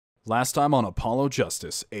Last time on Apollo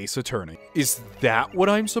Justice, Ace Attorney. Is that what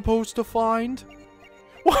I'm supposed to find?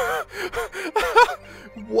 What?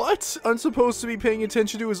 What? I'm supposed to be paying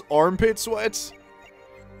attention to his armpit sweats?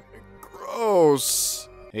 Gross.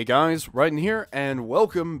 Hey guys, Raiden here, and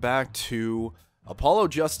welcome back to Apollo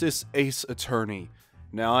Justice, Ace Attorney.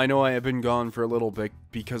 Now, I know I have been gone for a little bit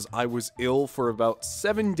because I was ill for about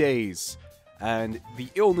 7 days, and the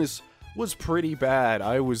illness was pretty bad.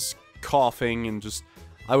 I was coughing and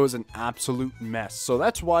I was an absolute mess, so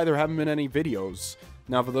that's why there haven't been any videos.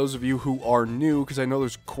 Now, for those of you who are new, because I know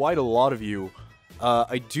there's quite a lot of you,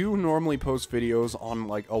 I do normally post videos on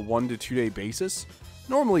like a 1 to 2 day basis.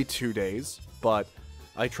 Normally 2 days, but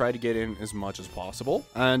I try to get in as much as possible.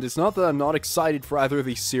 And it's not that I'm not excited for either of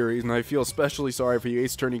these series, and I feel especially sorry for you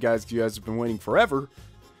Ace Attorney guys, because you guys have been waiting forever.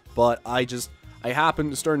 But I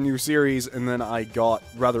happened to start a new series, and then I got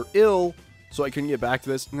rather ill, so I couldn't get back to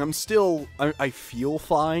this. And I'm still, I feel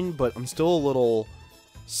fine, but I'm still a little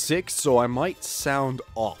sick, so I might sound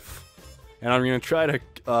off. And I'm going to try to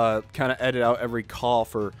kind of edit out every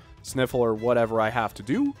cough or sniffle or whatever I have to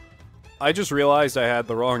do. I just realized I had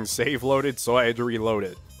the wrong save loaded, so I had to reload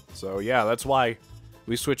it. So yeah, that's why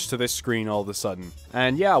we switched to this screen all of a sudden.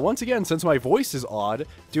 And yeah, once again, since my voice is odd,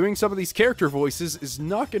 doing some of these character voices is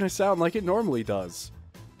not going to sound like it normally does.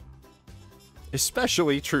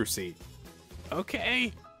 Especially Trucy.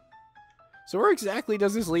 Okay. So where exactly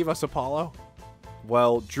does this leave us, Apollo?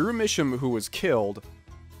 Well, Drew Misham, who was killed,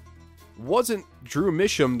 wasn't Drew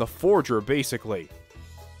Misham the forger, basically.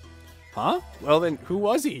 Huh? Well then, who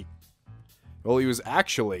was he? Well, he was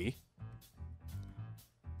actually...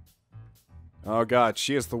 Oh god,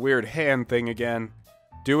 she has the weird hand thing again.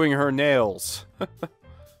 Doing her nails.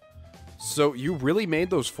 So, you really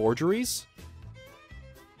made those forgeries?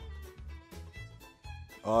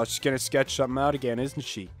 Oh, she's gonna sketch something out again, isn't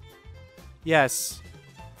she? Yes.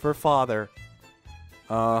 For father.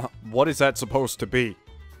 What is that supposed to be?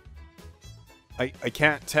 I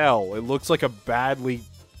can't tell. It looks like a badly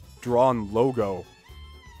drawn logo.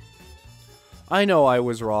 I know I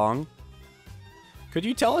was wrong. Could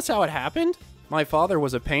you tell us how it happened? My father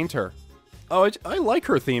was a painter. Oh, I like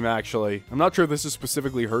her theme, actually. I'm not sure if this is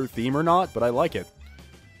specifically her theme or not, but I like it.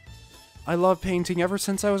 I love painting ever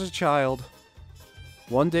since I was a child.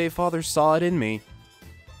 One day, father saw it in me.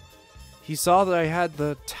 He saw that I had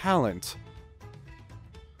the talent.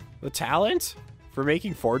 The talent? For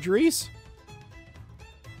making forgeries?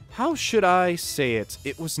 How should I say it?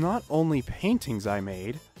 It was not only paintings I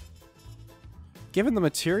made. Given the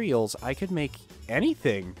materials, I could make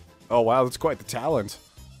anything. Oh wow, that's quite the talent.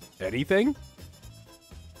 Anything?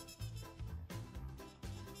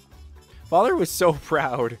 Father was so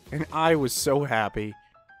proud, and I was so happy.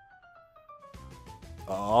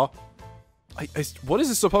 Aw. What is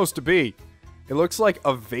this supposed to be? It looks like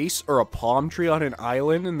a vase or a palm tree on an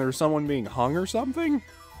island, and there's someone being hung or something?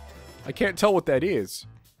 I can't tell what that is.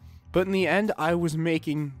 But in the end, I was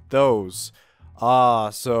making those. Ah,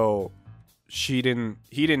 so... he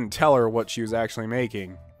didn't tell her what she was actually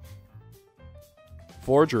making.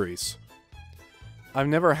 Forgeries. I've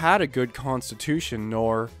never had a good constitution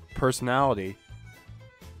nor personality.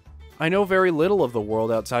 I know very little of the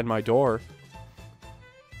world outside my door.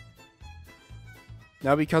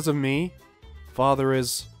 Now because of me, father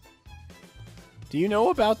is... Do you know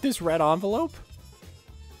about this red envelope?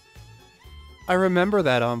 I remember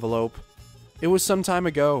that envelope. It was some time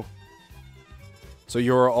ago. So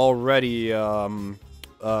you're already,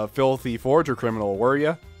 a filthy forger criminal, were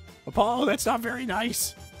you? Apollo, that's not very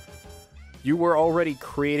nice. You were already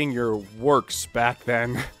creating your works back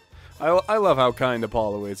then. I love how kind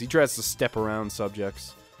Apollo is. He tries to step around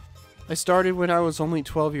subjects. I started when I was only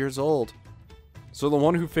 12 years old. So the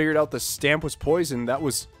one who figured out the stamp was poisoned, that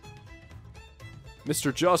was...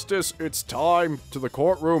 Mr. Justice, it's time. To the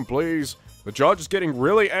courtroom, please. The judge is getting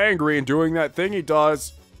really angry and doing that thing he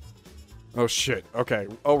does. Oh shit, okay.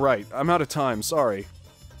 Oh right, I'm out of time, sorry.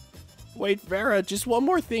 Wait, Vera, just one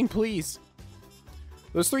more thing, please.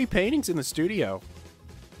 Those 3 paintings in the studio.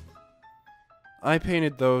 I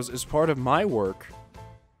painted those as part of my work.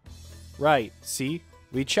 Right, see?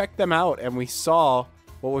 We checked them out and we saw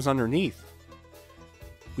what was underneath.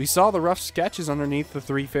 We saw the rough sketches underneath the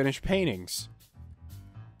 3 finished paintings.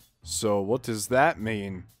 So what does that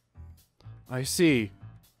mean? I see.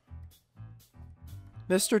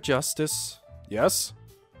 Mr. Justice. Yes?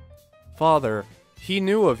 Father, he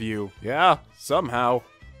knew of you. Yeah, somehow.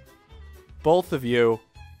 Both of you.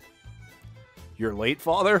 Your late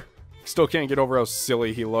father? Still can't get over how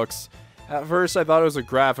silly he looks. At first I thought it was a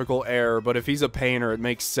graphical error, but if he's a painter, it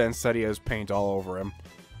makes sense that he has paint all over him.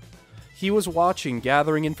 He was watching,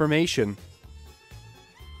 gathering information.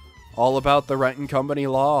 all about the rent and company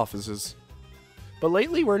law offices. But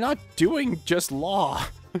lately, we're not doing just law.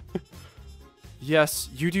 Yes,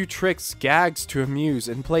 you do tricks, gags to amuse,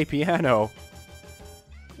 and play piano.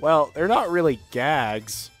 Well, they're not really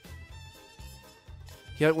gags.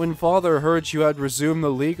 Yet when Father heard you had resumed the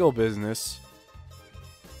legal business,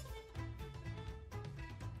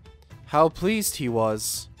 how pleased he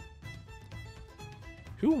was.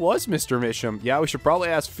 Who was Mr. Misham? Yeah, we should probably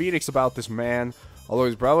ask Phoenix about this man. Although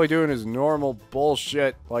he's probably doing his normal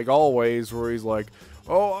bullshit, like always, where he's like,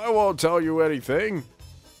 oh, I won't tell you anything.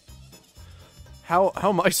 How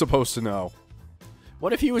am I supposed to know?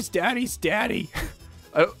 What if he was Daddy's daddy?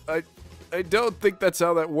 I don't think that's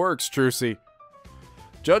how that works, Trucy.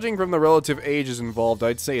 Judging from the relative ages involved,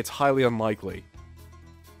 I'd say it's highly unlikely.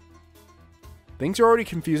 Things are already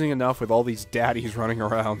confusing enough with all these daddies running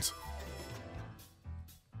around.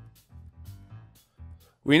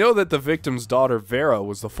 We know that the victim's daughter, Vera,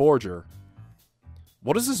 was the forger.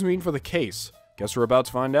 What does this mean for the case? Guess we're about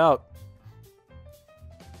to find out.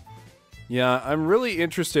 Yeah, I'm really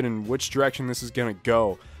interested in which direction this is gonna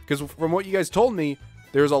go. Because from what you guys told me,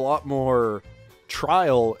 there's a lot more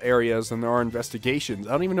trial areas than there are investigations.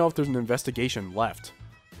 I don't even know if there's an investigation left.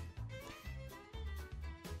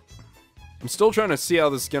 I'm still trying to see how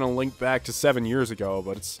this is gonna link back to 7 years ago,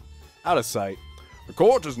 but it's out of sight. The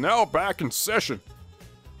court is now back in session.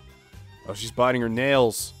 Oh, she's biting her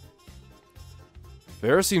nails.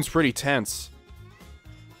 Vera seems pretty tense.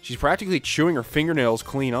 She's practically chewing her fingernails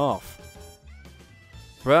clean off.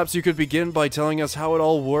 Perhaps you could begin by telling us how it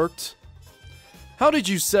all worked? How did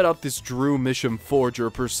you set up this Drew Misham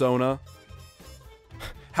forger persona?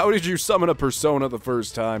 How did you summon a persona the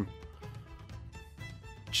first time?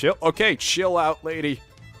 Chill. Okay, chill out, lady.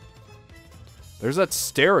 There's that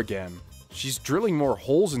stare again. She's drilling more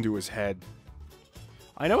holes into his head.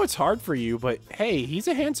 I know it's hard for you, but hey, he's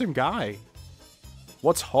a handsome guy.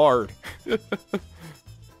 What's hard?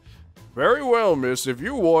 Very well, miss, if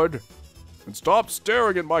you would. And stop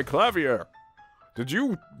staring at my clavier. Did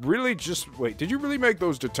you really did you really make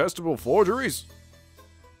those detestable forgeries?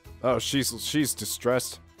 Oh, she's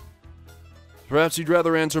distressed. Perhaps you'd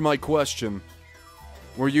rather answer my question.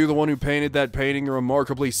 Were you the one who painted that painting, a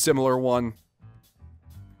remarkably similar one?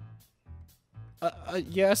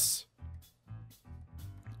 Yes.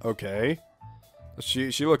 Okay.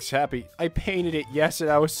 She looks happy. I painted it, yes, and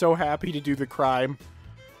I was so happy to do the crime.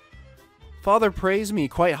 Father praised me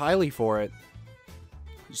quite highly for it.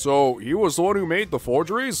 So, he was the one who made the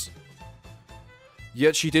forgeries?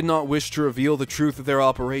 Yet she did not wish to reveal the truth of their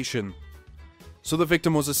operation. So the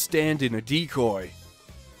victim was a stand-in, a decoy.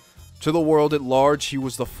 To the world at large, he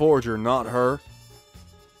was the forger, not her.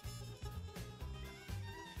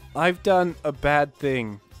 I've done a bad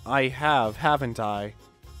thing. I have, haven't I?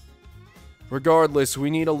 Regardless, we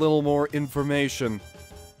need a little more information.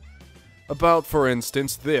 About, for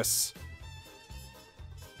instance, this.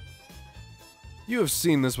 You have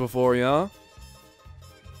seen this before, yeah?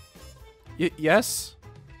 Yes?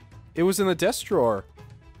 It was in the desk drawer.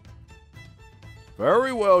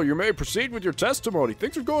 Very well, you may proceed with your testimony.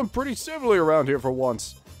 Things are going pretty civilly around here for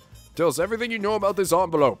once. Tell us everything you know about this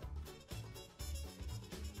envelope.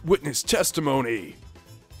 Witness testimony.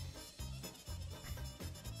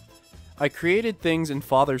 I created things and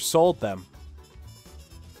Father sold them.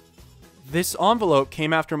 This envelope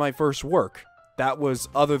came after my first work. That was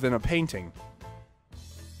other than a painting.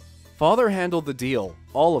 Father handled the deal,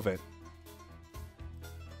 all of it.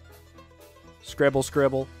 Scribble,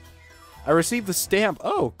 scribble. I received the stamp.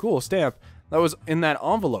 Oh, cool, stamp. That was in that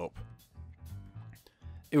envelope.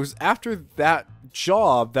 It was after that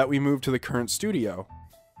job that we moved to the current studio.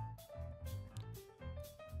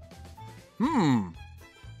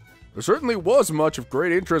 There certainly was much of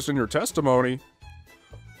great interest in your testimony.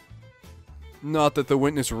 Not that the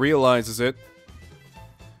witness realizes it.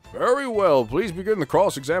 Very well, please begin the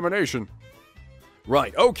cross-examination.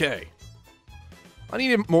 Right, okay. I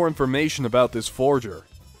needed more information about this forger.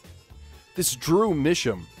 This Drew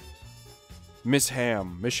Misham.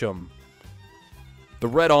 Misham. The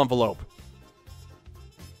red envelope.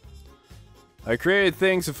 I created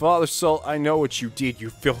things and Father sold. I know what you did, you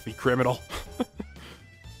filthy criminal.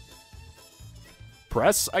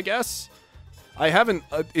 Press, I guess? I haven't...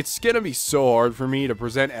 it's gonna be so hard for me to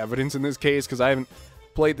present evidence in this case, because I haven't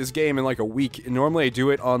played this game in like a week. Normally I do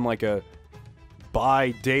it on like a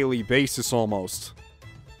bi-daily basis almost.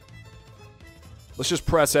 Let's just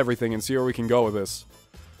press everything and see where we can go with this.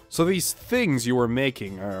 So these things you were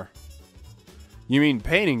making are... You mean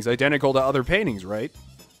paintings identical to other paintings, right?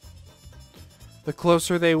 The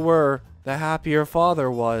closer they were, the happier Father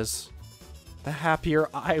was. The happier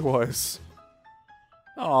I was.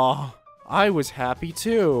 Aw, I was happy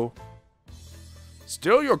too.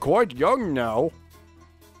 Still, you're quite young now.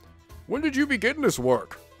 When did you begin this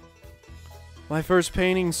work? My first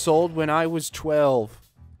painting sold when I was 12.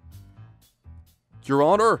 Your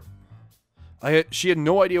Honor? She had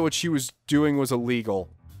no idea what she was doing was illegal.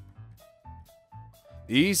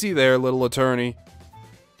 Easy there, little attorney.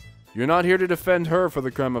 You're not here to defend her for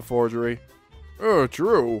the crime of forgery. Oh,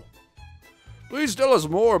 true. Please tell us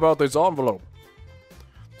more about this envelope.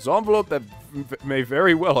 This envelope that may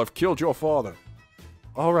very well have killed your father.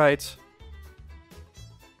 All right.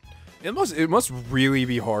 It must really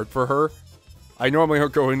be hard for her. I normally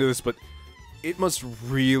don't go into this, but it must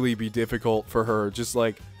really be difficult for her, just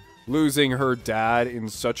like losing her dad in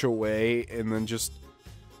such a way, and then just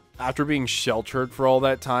after being sheltered for all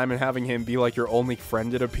that time and having him be like your only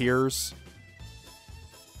friend, it appears,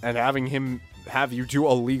 and having him have you do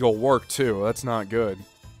illegal work too. That's not good.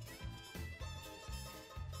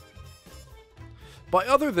 By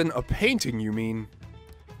other than a painting, you mean?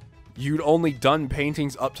 You'd only done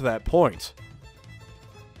paintings up to that point.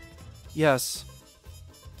 Yes.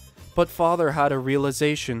 But Father had a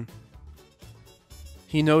realization.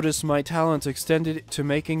 He noticed my talent extended to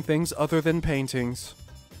making things other than paintings.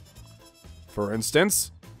 For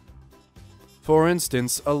instance? For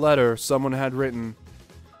instance, a letter someone had written,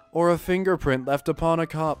 or a fingerprint left upon a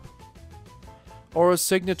cup, or a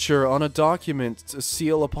signature on a document, a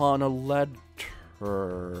seal upon a letter.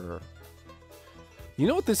 You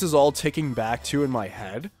know what this is all ticking back to in my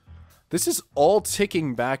head? This is all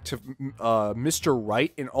ticking back to Mr.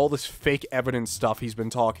 Wright and all this fake evidence stuff he's been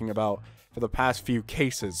talking about for the past few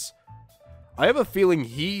cases. I have a feeling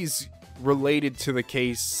he's related to the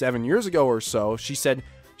case 7 years ago or so. She said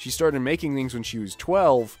she started making things when she was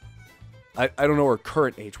 12. I don't know her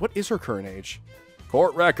current age. What is her current age?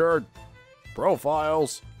 Court record.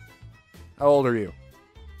 Profiles. How old are you?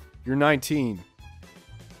 You're 19.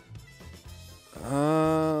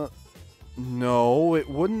 No, it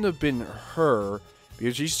wouldn't have been her.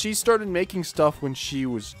 Because she started making stuff when she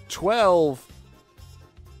was 12.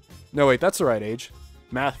 No, wait, that's the right age.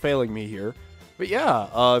 Math failing me here. But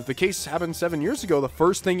yeah, if the case happened 7 years ago, the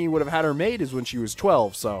first thing he would have had her made is when she was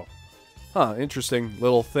 12, so... Huh, interesting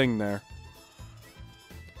little thing there.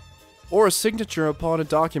 Or a signature upon a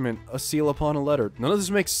document, a seal upon a letter. None of this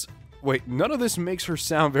makes... Wait, none of this makes her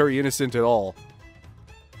sound very innocent at all.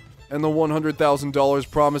 And the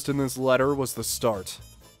 $100,000 promised in this letter was the start.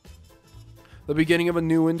 The beginning of a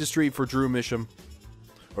new industry for Drew Misham.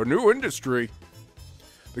 A new industry?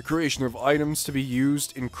 The creation of items to be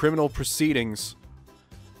used in criminal proceedings.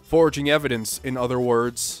 Forging evidence, in other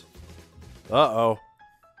words. Uh-oh.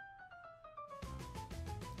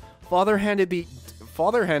 Father handled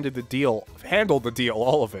the deal,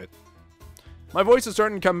 all of it. My voice is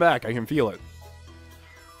starting to come back, I can feel it.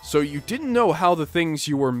 So you didn't know how the things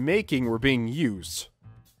you were making were being used.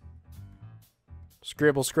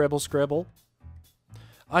 Scribble, scribble, scribble.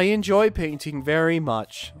 I enjoy painting very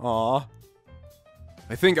much. Aw.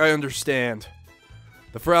 I think I understand.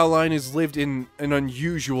 The Fraulein has lived in an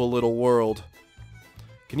unusual little world.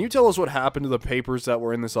 Can you tell us what happened to the papers that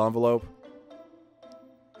were in this envelope?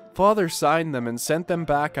 Father signed them and sent them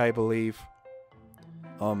back, I believe.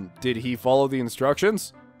 Did he follow the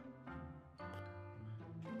instructions?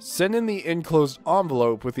 Send in the enclosed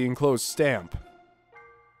envelope with the enclosed stamp.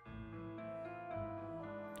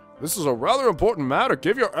 This is a rather important matter.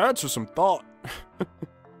 Give your answer some thought.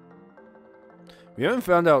 We haven't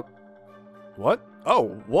found out... What? Oh,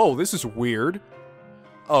 whoa, this is weird.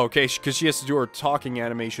 Oh, okay, because she has to do her talking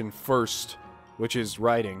animation first, which is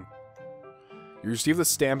writing. You received the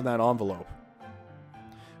stamp in that envelope.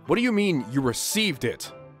 What do you mean, you received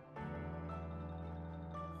it?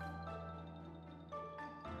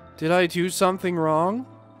 Did I do something wrong?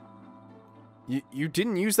 You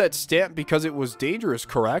didn't use that stamp because it was dangerous,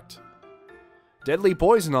 correct? Deadly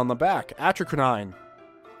poison on the back. Atrachinine.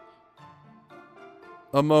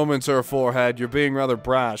 A moment, Sir Forehead. You're being rather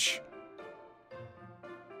brash.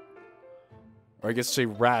 Or I guess say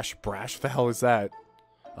rash. Brash? The hell is that?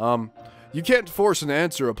 You can't force an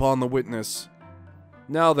answer upon the witness.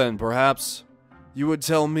 Now then, perhaps, you would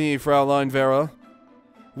tell me, Fraulein Vera,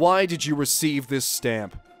 why did you receive this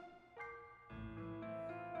stamp?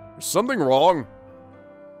 There's something wrong.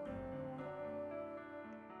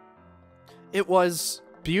 It was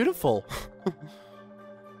beautiful.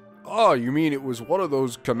 Oh, you mean it was one of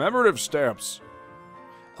those commemorative stamps?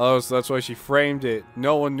 Oh, so that's why she framed it.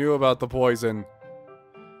 No one knew about the poison.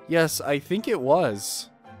 Yes, I think it was.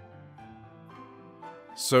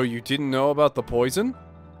 So you didn't know about the poison?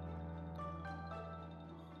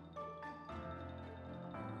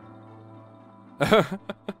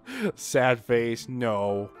 Sad face.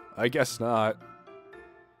 No, I guess not.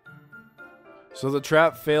 So the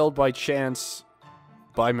trap failed by chance,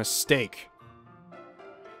 by mistake.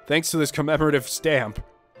 Thanks to this commemorative stamp.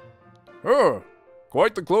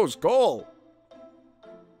 Quite the close call.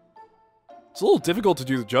 It's a little difficult to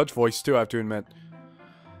do the judge voice too, I have to admit.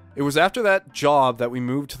 It was after that job that we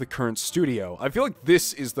moved to the current studio. I feel like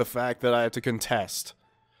this is the fact that I have to contest.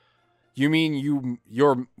 You mean you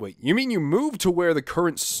moved to where the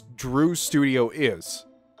current Drew studio is?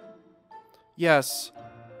 Yes.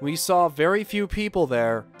 We saw very few people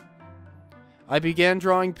there. I began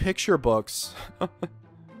drawing picture books.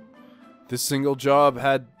 This single job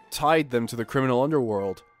had tied them to the criminal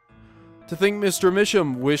underworld. To think Mr.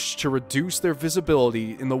 Misham wished to reduce their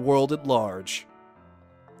visibility in the world at large.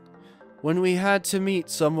 When we had to meet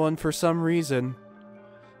someone for some reason,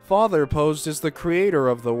 Father posed as the creator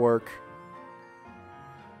of the work.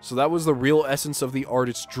 So that was the real essence of the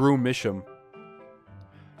artist Drew Misham.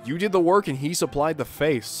 You did the work and he supplied the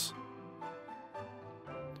face.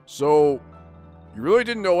 So, you really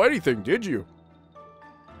didn't know anything, did you?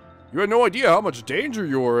 You had no idea how much danger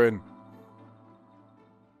you were in.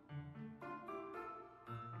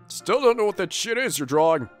 Still don't know what that shit is you're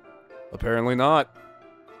drawing. Apparently not.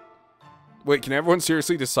 Wait, can everyone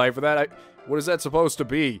seriously decipher that? What is that supposed to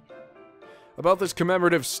be? About this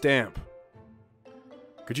commemorative stamp.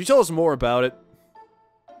 Could you tell us more about it?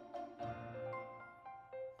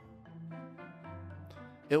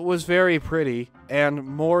 It was very pretty, and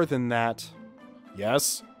more than that.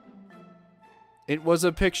 Yes? It was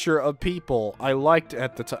a picture of people I liked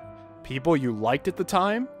at the time. People you liked at the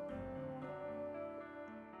time?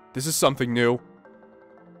 This is something new.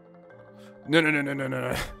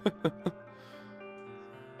 No.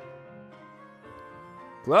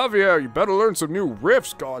 Clavier, you better learn some new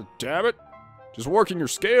riffs, god damn it. Just working your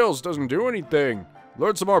scales doesn't do anything.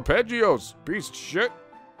 Learn some arpeggios, piece of shit.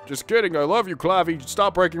 Just kidding, I love you, Clavy.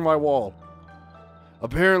 Stop breaking my wall.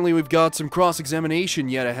 Apparently we've got some cross-examination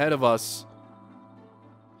yet ahead of us.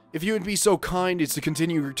 If you would be so kind as to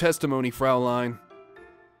continue your testimony, Fraulein.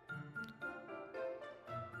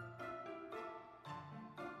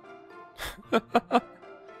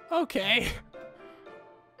 Okay.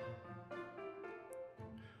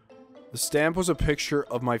 The stamp was a picture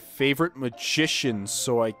of my favorite magician,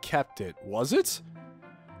 so I kept it. Was it?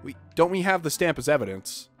 Don't we have the stamp as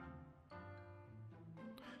evidence?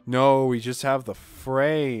 No, we just have the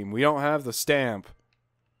frame. We don't have the stamp.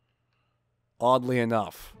 Oddly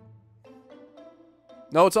enough.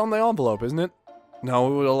 No, it's on the envelope, isn't it? No,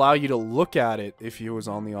 it would allow you to look at it if it was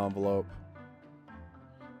on the envelope.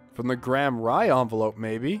 From the Graham Rye envelope,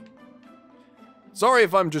 maybe? Sorry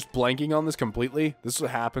if I'm just blanking on this completely. This is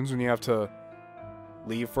what happens when you have to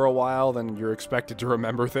leave for a while, then you're expected to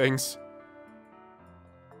remember things.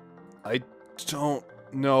 I don't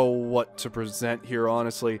know what to present here,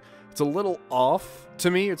 honestly. It's a little off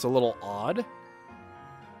to me. It's a little odd.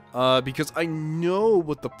 Because I know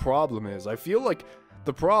what the problem is. I feel like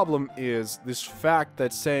the problem is this fact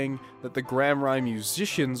that's saying that the Graham Rye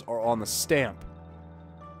musicians are on the stamp.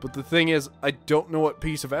 But the thing is, I don't know what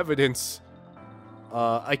piece of evidence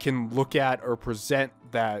I can look at or present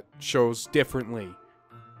that shows differently.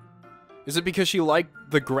 Is it because she liked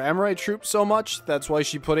the Graham Rye troupe so much? That's why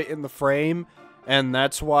she put it in the frame? And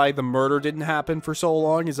that's why the murder didn't happen for so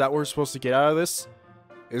long? Is that what we're supposed to get out of this?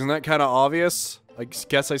 Isn't that kind of obvious? I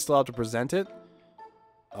guess I still have to present it.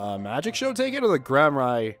 Magic Show Ticket or the Graham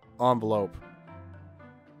Rye envelope?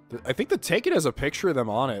 I think the ticket has a picture of them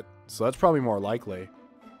on it, so that's probably more likely.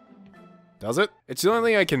 Does it? It's the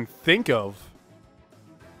only thing I can think of.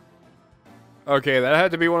 Okay, that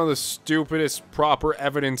had to be one of the stupidest proper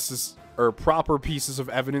evidences, or proper pieces of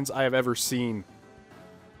evidence I have ever seen.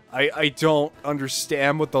 I don't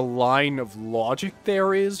understand what the line of logic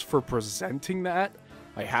there is for presenting that.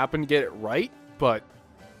 I happen to get it right, but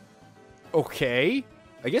okay.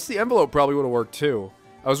 I guess the envelope probably would have worked too.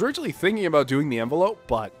 I was originally thinking about doing the envelope,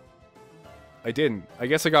 but I didn't. I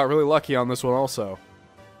guess I got really lucky on this one also.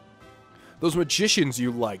 Those magicians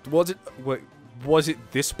you liked, was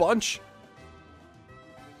it this bunch?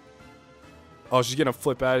 Oh, she's gonna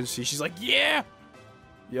flip out and see. She's like, yeah!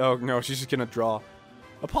 Yo, no, she's just gonna draw.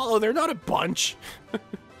 Apollo, they're not a bunch.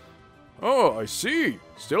 Oh, I see.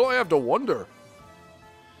 Still, I have to wonder.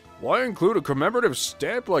 Why include a commemorative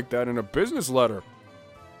stamp like that in a business letter?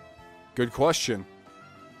 Good question.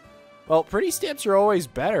 Well, pretty stamps are always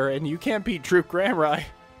better, and you can't beat Troop Graham Rye.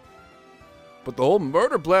 But the whole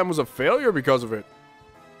murder plan was a failure because of it.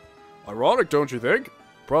 Ironic, don't you think?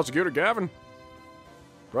 Prosecutor Gavin?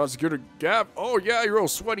 Prosecutor Gav? Oh yeah, you're all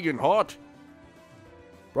sweaty and hot.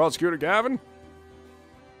 Prosecutor Gavin?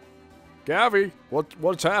 Gavi,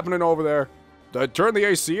 what's happening over there? Did I turn the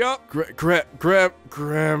AC up?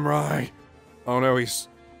 Graham Rye. Oh no, is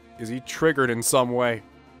he triggered in some way?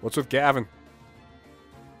 What's with Gavin?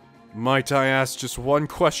 Might I ask just one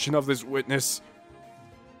question of this witness?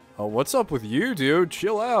 Oh, what's up with you, dude?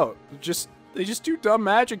 Chill out. They just do dumb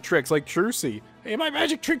magic tricks like Trucy. Hey, my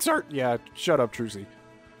magic tricks aren't... Yeah, shut up, Trucy.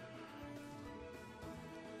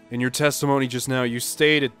 In your testimony just now, you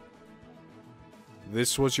stated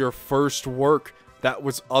this was your first work that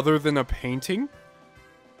was other than a painting?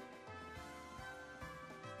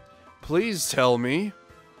 Please tell me,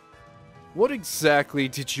 what exactly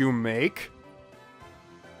did you make?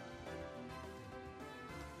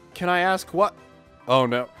 Can I ask what? Oh,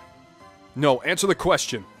 no. No, answer the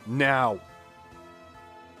question. Now.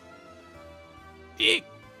 Eek.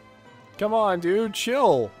 Come on, dude.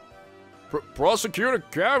 Chill. Prosecutor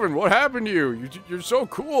Gavin, what happened to you? You're so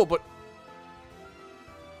cool, but...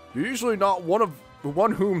 You're usually not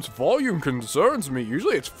one whom's volume concerns me.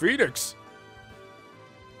 Usually it's Phoenix.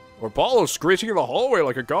 Or Apollo screeching in the hallway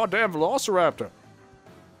like a goddamn velociraptor.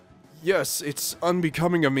 Yes, it's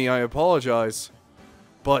unbecoming of me, I apologize.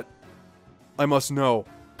 But I must know.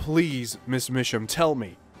 Please, Miss Misham, tell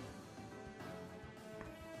me.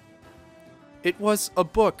 It was a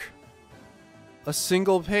book. A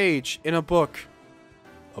single page in a book.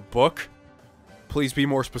 A book? Please be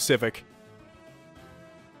more specific.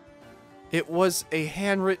 It was a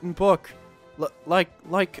handwritten book. Like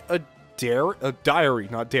a diary,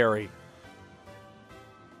 not dairy.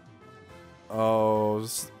 Oh,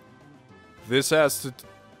 this has to...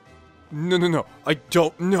 No. I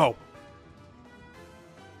don't know.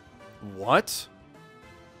 What?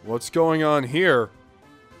 What's going on here?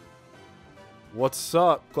 What's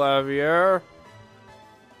up, Clavier?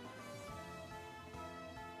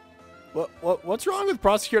 What's wrong with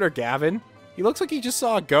Prosecutor Gavin? He looks like he just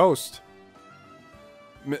saw a ghost.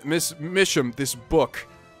 Miss Misham, this book.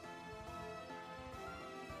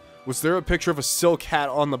 Was there a picture of a silk hat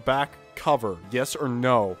on the back cover? Yes or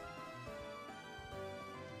no?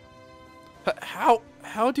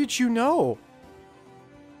 How did you know?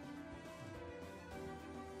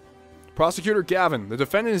 Prosecutor Gavin, the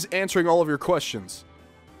defendant is answering all of your questions.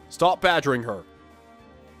 Stop badgering her.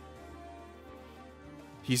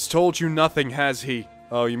 He's told you nothing, has he?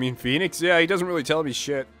 Oh, you mean Phoenix? Yeah, he doesn't really tell me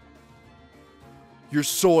shit. You're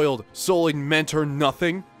soiled, sullied mentor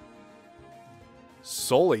nothing?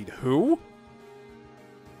 Sullied who?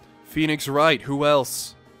 Phoenix Wright, who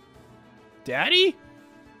else? Daddy?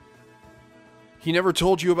 He never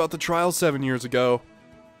told you about the trial 7 years ago.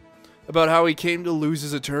 About how he came to lose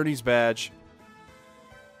his attorney's badge.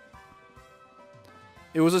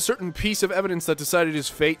 It was a certain piece of evidence that decided his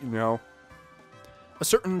fate, you know. A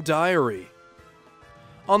certain diary.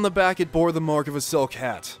 On the back it bore the mark of a silk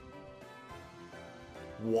hat.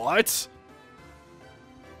 What?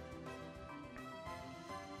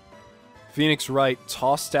 Phoenix Wright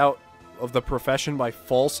tossed out of the profession by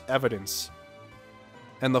false evidence.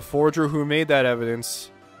 And the forger who made that evidence...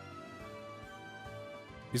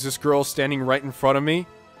 Is this girl standing right in front of me?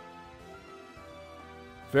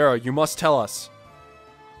 Vera, you must tell us.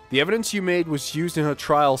 The evidence you made was used in a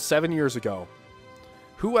trial 7 years ago.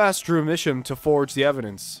 Who asked Drew Misham to forge the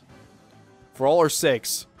evidence? For all our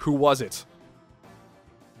sakes, who was it?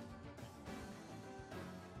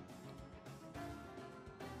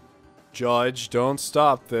 Judge, don't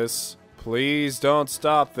stop this. Please don't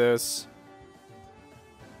stop this.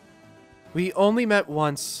 We only met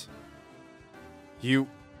once. You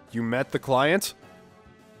met the client?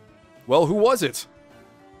 Well, who was it?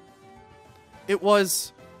 It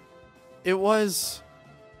was...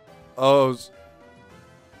 Oh...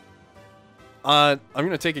 I'm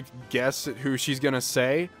gonna take a guess at who she's gonna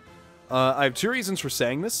say. I have two reasons for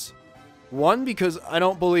saying this. One, because I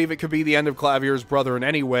don't believe it could be the end of Clavier's brother in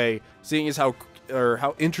any way, seeing as how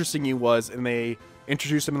interesting he was, and they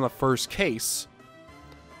introduced him in the first case.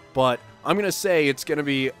 But I'm gonna say it's gonna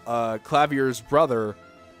be Clavier's brother.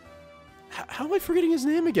 How am I forgetting his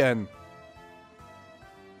name again?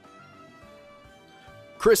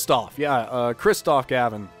 Christoph, yeah, Christoph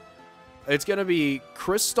Gavin. It's gonna be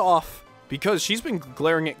Christoph, because she's been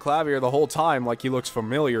glaring at Clavier the whole time like he looks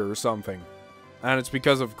familiar or something. And it's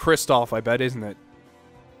because of Christoph, I bet, isn't it?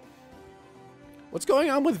 What's going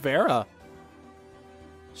on with Vera?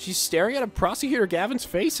 She's staring at Prosecutor Gavin's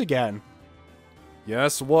face again.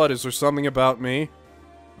 Yes, what? Is there something about me?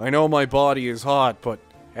 I know my body is hot, but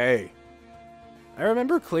hey. I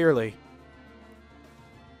remember clearly.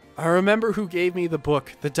 I remember who gave me the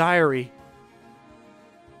book, the diary.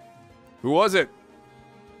 Who was it?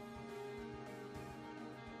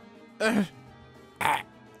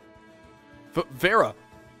 Vera.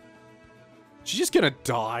 She's just gonna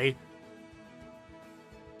die.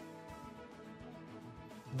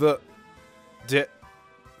 The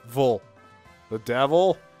devil. The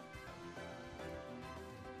devil?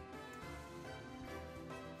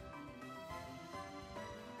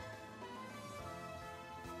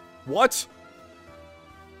 What?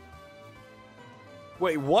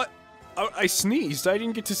 Wait, what? I sneezed. I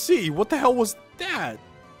didn't get to see. What the hell was that?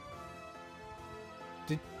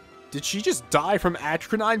 Did she just die from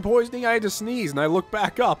atronine poisoning? I had to sneeze and I looked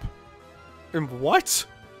back up. And what?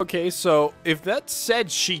 Okay, so if that said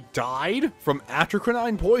she died from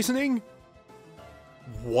atronine poisoning,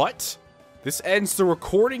 what? This ends the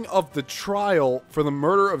recording of the trial for the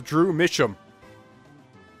murder of Drew Mitchum.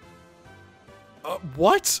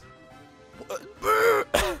 What?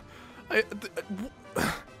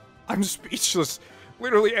 I'm speechless.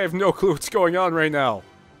 Literally, I have no clue what's going on right now.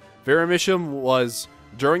 Vera Mitchum was,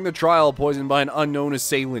 during the trial, poisoned by an unknown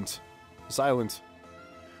assailant.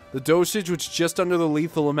 The dosage was just under the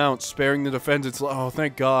lethal amount, sparing the defendant's life. Oh,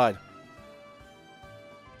 thank God.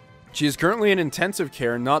 She is currently in intensive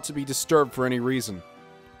care, not to be disturbed for any reason.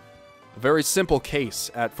 A very simple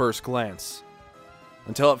case at first glance,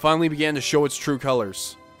 until it finally began to show its true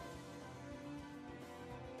colors.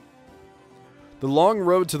 The long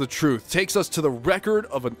road to the truth takes us to the record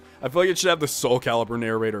of an... I feel like it should have the Soul Calibur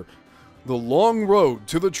narrator. The long road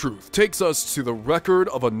to the truth takes us to the record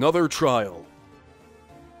of another trial.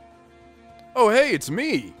 Oh hey, it's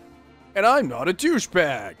me! And I'm not a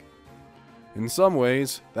douchebag! In some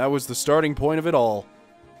ways, that was the starting point of it all.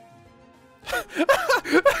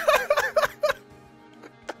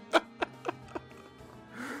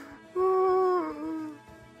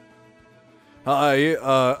 Hi,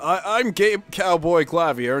 I'm Gabe Cowboy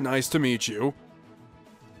Clavier, nice to meet you.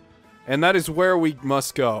 And that is where we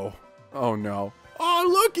must go. Oh no. Oh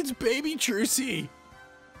look, it's baby Trucy!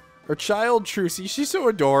 Or child Trucy, she's so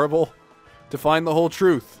adorable. To find the whole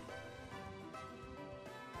truth.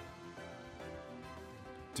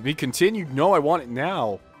 To be continued? No, I want it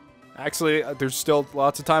now. Actually, there's still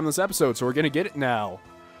lots of time in this episode, so we're gonna get it now.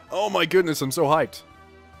 Oh my goodness, I'm so hyped.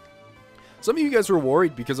 Some of you guys were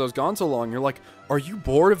worried because I was gone so long. You're like, are you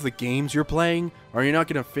bored of the games you're playing? Are you not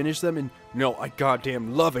gonna finish them? And no, I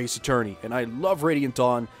goddamn love Ace Attorney, and I love Radiant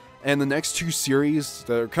Dawn, and the next two series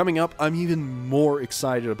that are coming up, I'm even more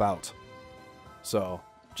excited about. So,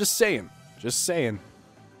 just saying. Just saying.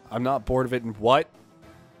 I'm not bored of it, and what?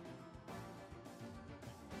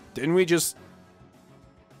 Didn't we just...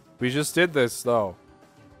 We just did this, though.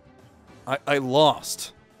 I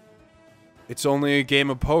lost. It's only a game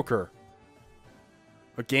of poker.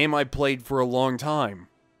 A game I played for a long time.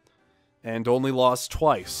 And only lost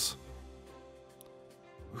twice.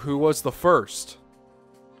 Who was the first?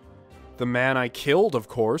 The man I killed, of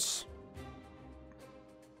course.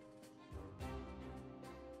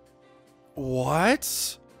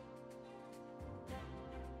 What?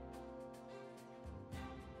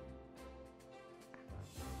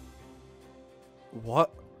 What?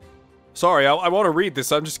 Sorry, I want to read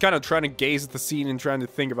this. I'm just kind of trying to gaze at the scene and trying to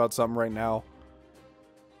think about something right now.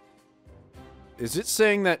 Is it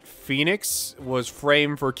saying that Phoenix was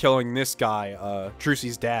framed for killing this guy,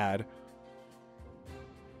 Trucy's dad?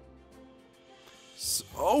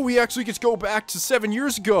 Oh, we actually get to go back to 7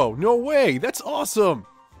 years ago. No way. That's awesome.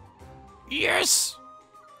 Yes!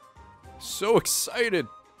 So excited.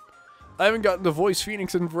 I haven't gotten to voice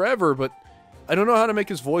Phoenix in forever, but I don't know how to make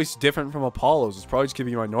his voice different from Apollo's. It's probably just gonna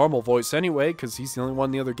be my normal voice anyway, because he's the only one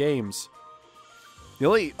in the other games. The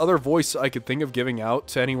only other voice I could think of giving out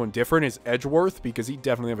to anyone different is Edgeworth, because he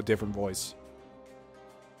definitely have a different voice.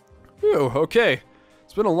 Phew, okay.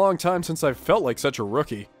 It's been a long time since I've felt like such a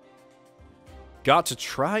rookie. Got to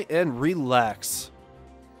try and relax.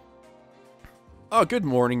 Oh, good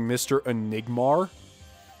morning, Mr. Enigmar.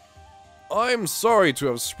 I'm sorry to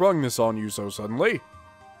have sprung this on you so suddenly.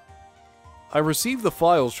 I received the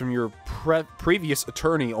files from your previous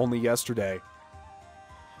attorney only yesterday.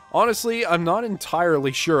 Honestly, I'm not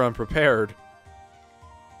entirely sure I'm prepared.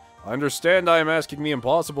 I understand I am asking the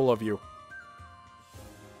impossible of you.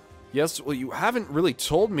 Yes, well, you haven't really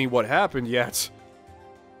told me what happened yet.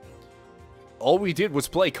 All we did was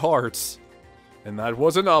play cards. And that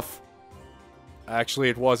was enough. Actually,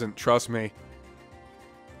 it wasn't, trust me.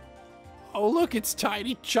 Oh, look, it's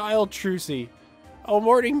tiny child Trucy. Oh,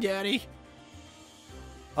 morning, Daddy.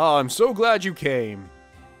 Oh, I'm so glad you came.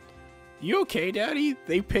 You okay, Daddy?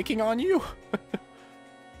 They picking on you?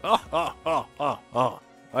 I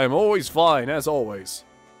am always fine, as always.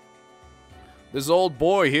 This old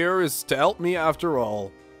boy here is to help me after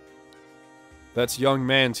all. That's young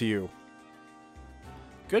man to you.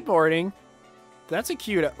 Good morning. That's a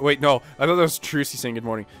cute... Wait, no. I thought that was Trucy saying good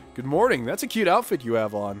morning. Good morning. That's a cute outfit you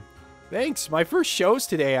have on. Thanks. My first show's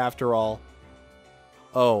today, after all.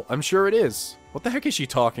 Oh, I'm sure it is. What the heck is she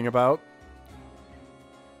talking about?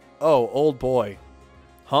 Oh, old boy.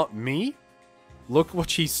 Huh? Me? Look what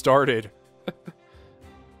she started.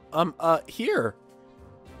 Here.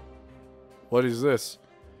 What is this?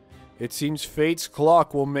 It seems fate's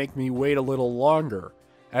clock will make me wait a little longer.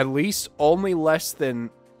 At least only less than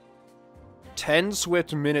 10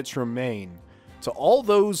 swift minutes remain. To all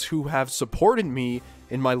those who have supported me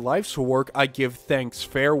in my life's work, I give thanks.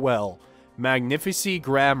 Farewell. Magnifici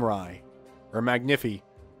Gramrai. Or Magnifi.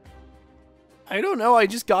 I don't know, I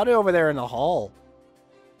just got it over there in the hall.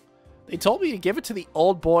 They told me to give it to the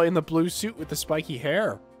old boy in the blue suit with the spiky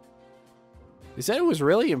hair. They said it was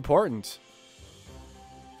really important.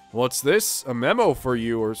 What's this? A memo for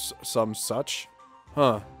you or some such?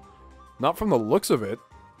 Huh. Not from the looks of it.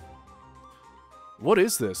 What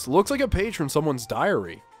is this? Looks like a page from someone's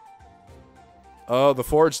diary. Oh, the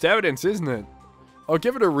forged evidence, isn't it? I'll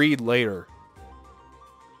give it a read later.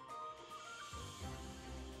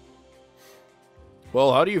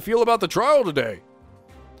 Well, how do you feel about the trial today?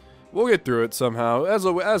 We'll get through it somehow,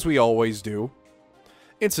 as we always do.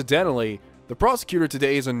 Incidentally, the prosecutor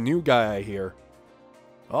today is a new guy, I hear.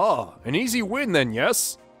 Ah, an easy win then,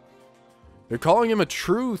 yes? They're calling him a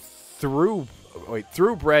true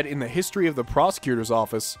thoroughbred in the history of the prosecutor's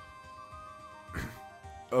office.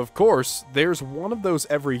 Of course, there's one of those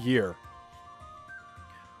every year.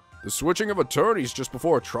 The switching of attorneys just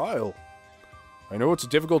before a trial. I know it's a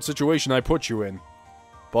difficult situation I put you in,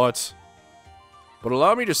 but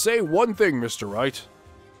allow me to say one thing, Mr. Wright.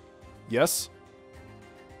 Yes?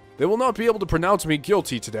 They will not be able to pronounce me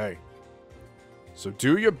guilty today. So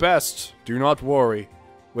do your best, do not worry.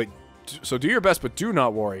 Wait, so do your best, but do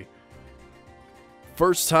not worry.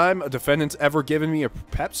 First time a defendant's ever given me a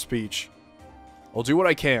pep speech. I'll do what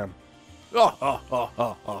I can.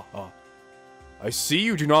 I see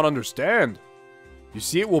you do not understand. You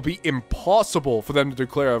see, it will be impossible for them to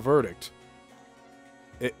declare a verdict.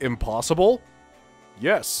 Impossible?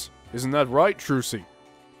 Yes. Isn't that right, Trucy?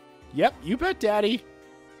 Yep, you bet, Daddy.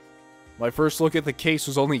 My first look at the case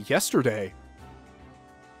was only yesterday.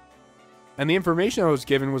 And the information I was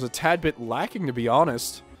given was a tad bit lacking, to be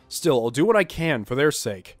honest. Still, I'll do what I can for their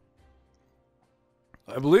sake.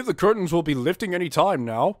 I believe the curtains will be lifting any time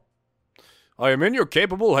now. I am in your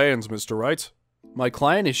capable hands, Mr. Wright. My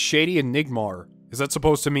client is Shady Enigmar. Is that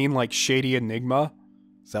supposed to mean, like, Shady Enigma?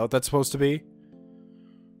 Is that what that's supposed to be?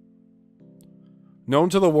 Known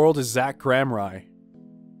to the world as Zach Gramrai.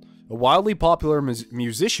 A wildly popular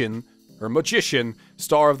musician, or magician,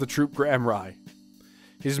 star of the troupe Gramrai.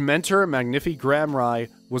 His mentor, Magnifi Gramrai,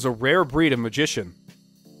 was a rare breed of magician.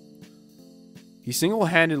 He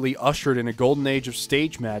single-handedly ushered in a golden age of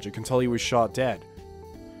stage magic until he was shot dead.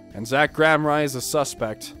 And Zach Gramrai is a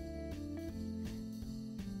suspect.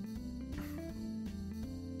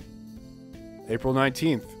 April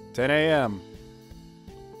 19th, 10 a.m.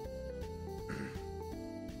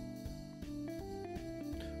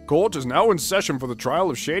 Court is now in session for the trial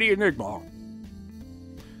of Shady Enigma.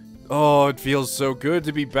 Oh, it feels so good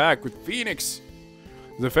to be back with Phoenix.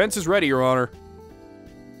 The defense is ready, Your Honor.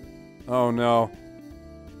 Oh no.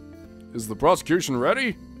 Is the prosecution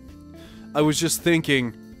ready? I was just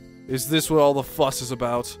thinking, is this what all the fuss is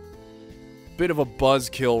about? Bit of a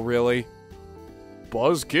buzzkill, really.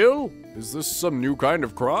 Buzzkill? Is this some new kind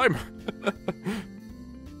of crime?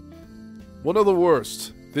 One of the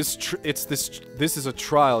worst. This is a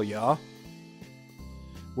trial, yeah?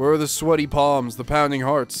 Where are the sweaty palms, the pounding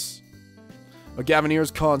hearts? A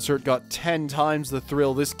Gavineer's concert got 10 times the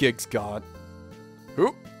thrill this gig's got.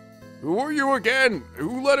 Who are you again?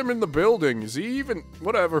 Who let him in the building? Is he even...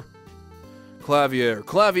 whatever.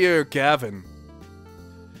 Clavier Gavin.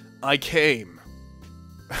 I came.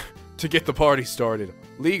 To get the party started.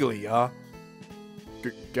 Legally, yeah?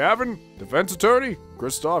 Gavin? Defense attorney?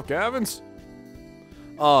 Christoph Gavins?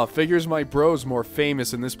 Ah, figures my bro's more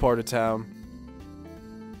famous in this part of town.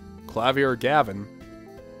 Clavier Gavin.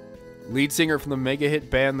 Lead singer from the mega hit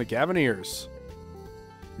band The Gavineers.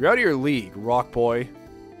 You're out of your league, rock boy.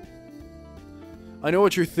 I know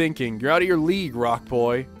what you're thinking. You're out of your league, rock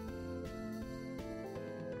boy.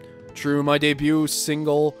 True, my debut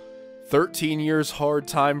single, 13 Years Hard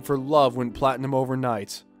Time for Love, went platinum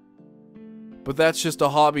overnight. But that's just a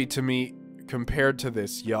hobby to me compared to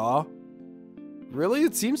this, yeah? Really?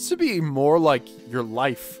 It seems to be more like your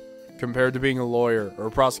life compared to being a lawyer or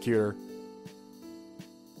a prosecutor.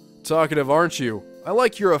 Talkative, aren't you? I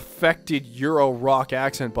like your affected Euro rock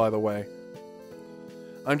accent, by the way.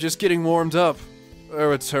 I'm just getting warmed up.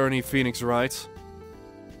 Attorney Phoenix Wright.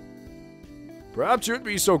 Perhaps you'd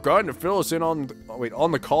be so kind to fill us in on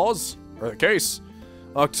the cause or the case.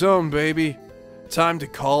 Octone, baby. Time to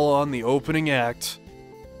call on the opening act.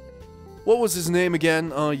 What was his name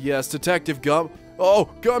again? Oh, yes, Detective Oh,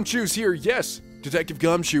 Gumshoe's here, yes! Detective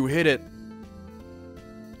Gumshoe, hit it.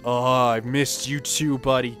 Oh, I missed you too,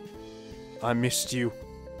 buddy. I missed you.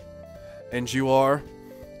 And you are?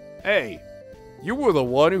 Hey, you were the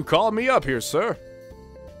one who called me up here, sir.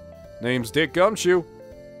 Name's Dick Gumshoe.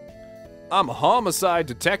 I'm a homicide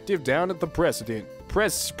detective down at the Precinct.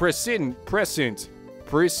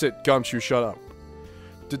 Gumshoe, shut up.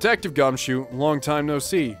 Detective Gumshoe, long time no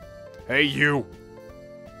see. Hey, you.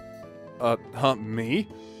 Me?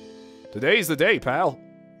 Today's the day, pal.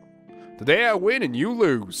 Today I win and you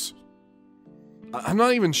lose. I'm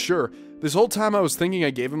not even sure. This whole time I was thinking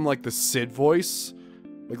I gave him, like, the Sid voice.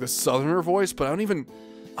 Like, the Southerner voice, but I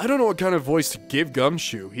don't know what kind of voice to give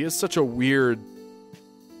Gumshoe. He has such a weird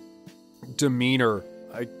demeanor,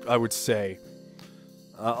 I would say.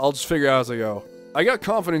 I'll just figure out as I go. I got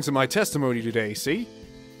confidence in my testimony today, see?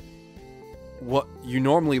 What? You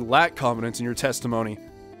normally lack confidence in your testimony.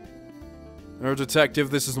 Oh,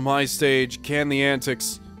 detective, this is my stage. Can the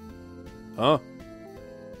antics. Huh?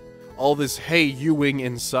 All this hey youing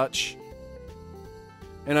and such.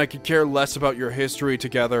 And I could care less about your history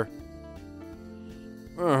together.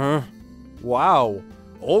 Uh-huh. Wow.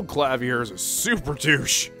 Old Clavier is a super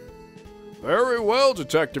douche. Very well,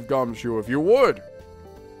 Detective Gumshoe, if you would.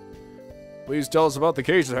 Please tell us about the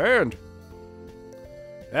case at hand.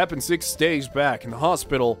 It happened 6 days back in the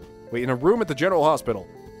hospital. Wait, in a room at the General Hospital.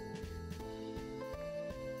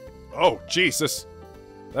 Oh, Jesus.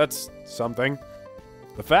 That's something.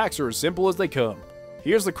 The facts are as simple as they come.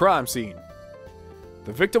 Here's the crime scene.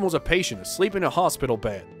 The victim was a patient asleep in a hospital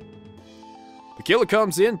bed. The killer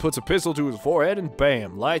comes in, puts a pistol to his forehead, and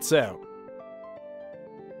bam, lights out.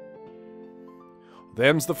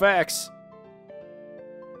 Them's the facts.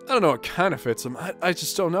 I don't know what kind of fits him. I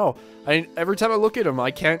just don't know. Every time I look at him, I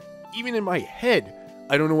can't, even in my head,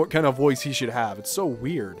 I don't know what kind of voice he should have. It's so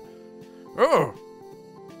weird. Oh!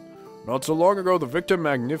 Not so long ago, the victim,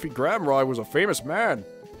 Magnifi Gramry, was a famous man.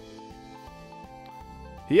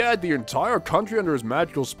 He had the entire country under his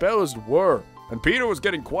magical spell, as it were, and Peter was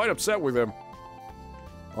getting quite upset with him.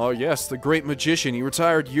 Oh yes, the great magician. He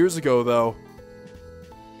retired years ago, though.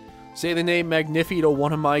 Say the name Magnifi to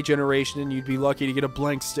one of my generation and you'd be lucky to get a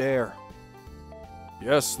blank stare.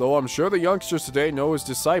 Yes, though I'm sure the youngsters today know his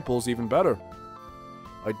disciples even better.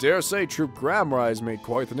 I dare say Troop Gramry has made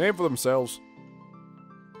quite the name for themselves.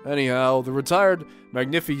 Anyhow, the retired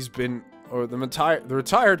Magnifi's been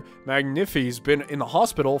in the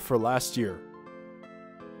hospital for last year.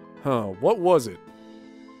 Huh, what was it?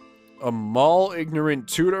 A mal-ignorant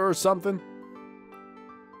tutor or something?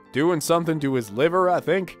 Doing something to his liver, I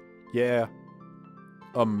think? Yeah.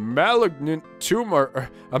 A malignant tumor,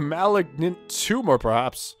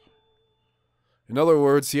 perhaps. In other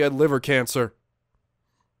words, he had liver cancer.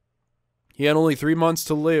 He had only 3 months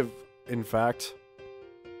to live, in fact.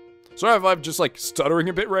 Sorry if I'm just, like, stuttering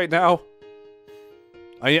a bit right now.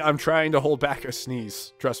 I'm trying to hold back a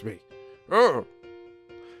sneeze, trust me. The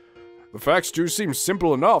facts do seem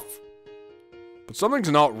simple enough, but something's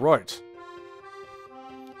not right.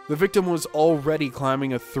 The victim was already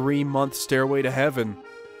climbing a 3-month stairway to heaven.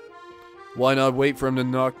 Why not wait for him to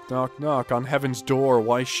knock on heaven's door?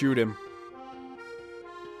 Why shoot him?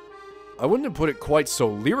 I wouldn't have put it quite so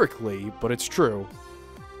lyrically, but it's true.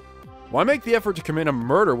 Why make the effort to commit a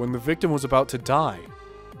murder when the victim was about to die?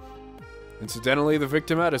 Incidentally, the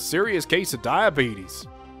victim had a serious case of diabetes.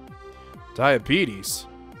 Diabetes?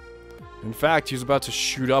 In fact, he was about to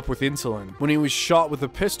shoot up with insulin. When he was shot with a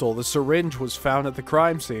pistol, the syringe was found at the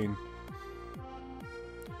crime scene.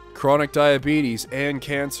 Chronic diabetes and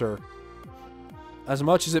cancer. As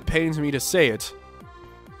much as it pains me to say it,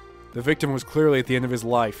 the victim was clearly at the end of his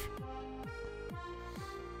life.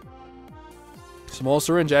 Small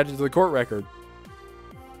syringe added to the court record.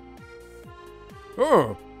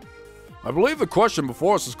 Oh, I believe the question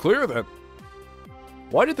before us is clear then.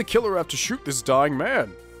 Why did the killer have to shoot this dying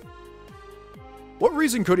man? What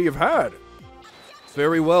reason could he have had?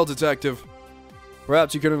 Very well, Detective.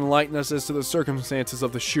 Perhaps you could enlighten us as to the circumstances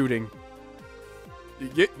of the shooting.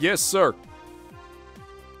 Yes, sir.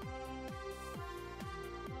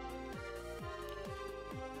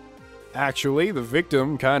 Actually, the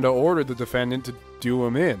victim kinda ordered the defendant to do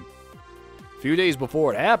him in. A few days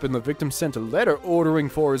before it happened, the victim sent a letter ordering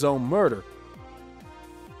for his own murder.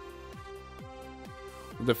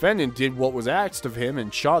 The defendant did what was asked of him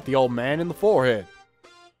and shot the old man in the forehead.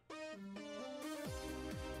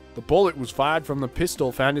 The bullet was fired from the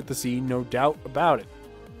pistol found at the scene, no doubt about it.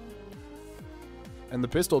 and the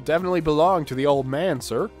pistol definitely belonged to the old man,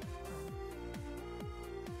 sir.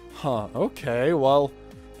 Huh, okay, well,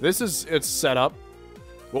 it's set up.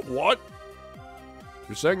 What?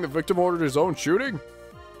 You're saying the victim ordered his own shooting?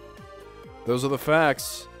 Those are the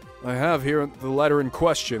facts I have here in the letter in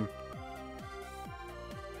question.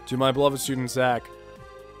 To my beloved student, Zach.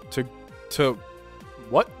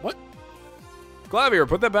 What? Clavier,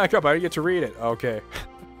 put that back up. I didn't get to read it. Okay.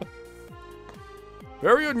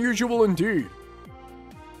 Very unusual indeed.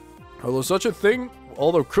 Although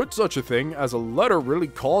could such a thing as a letter really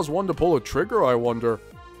cause one to pull a trigger, I wonder?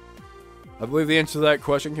 I believe the answer to that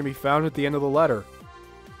question can be found at the end of the letter.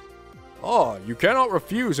 Ah, you cannot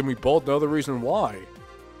refuse, and we both know the reason why.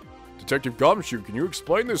 Detective Gumshoe, can you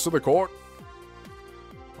explain this to the court?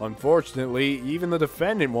 Unfortunately, even the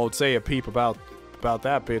defendant won't say a peep about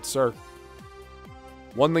that bit, sir.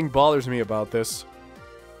 One thing bothers me about this.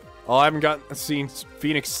 Oh, I haven't seen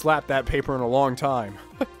Phoenix slap that paper in a long time.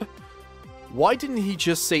 Why didn't he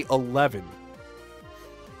just say 11?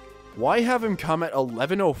 Why have him come at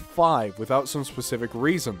 11:05 without some specific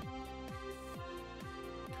reason?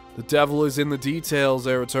 The devil is in the details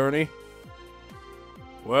there, attorney.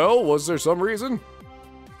 Well, was there some reason?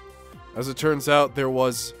 As it turns out, there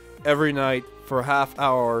was every night for a half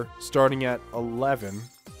hour starting at 11.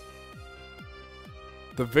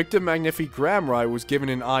 The victim Magnifi Gramrai was given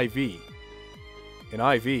an IV. An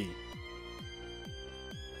IV.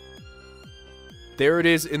 There it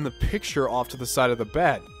is in the picture off to the side of the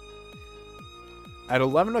bed. At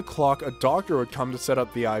 11 o'clock, a doctor would come to set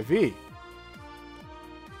up the IV.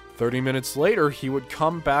 30 minutes later, he would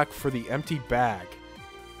come back for the empty bag.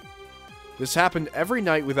 This happened every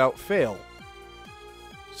night without fail.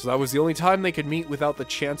 So that was the only time they could meet without the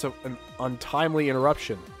chance of an untimely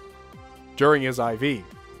interruption during his IV.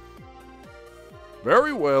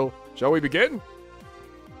 Very well. Shall we begin?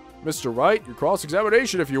 Mr. Wright, your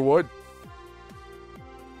cross-examination, if you would.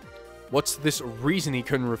 What's this reason he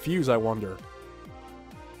couldn't refuse, I wonder?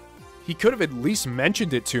 He could have at least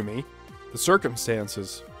mentioned it to me. The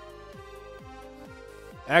circumstances.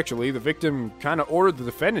 Actually, the victim kind of ordered the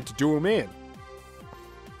defendant to do him in.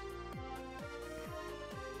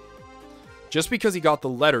 Just because he got the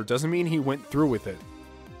letter doesn't mean he went through with it.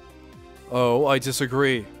 Oh, I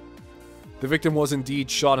disagree. The victim was indeed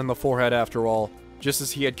shot in the forehead after all, just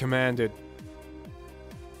as he had commanded.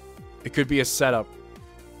 It could be a setup.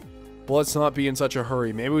 But let's not be in such a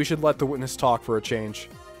hurry. Maybe we should let the witness talk for a change.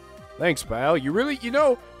 Thanks, pal. You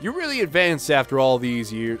really advanced after all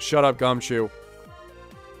these years. Shut up, Gumshoe.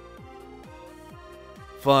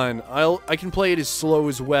 Fine. I can play it as slow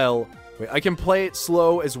as well. Wait, I can play it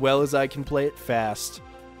slow as well as I can play it fast.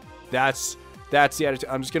 That's the attitude.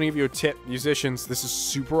 I'm just gonna give you a tip, musicians. This is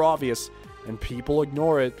super obvious, and people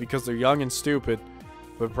ignore it because they're young and stupid.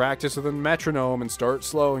 But practice with a metronome and start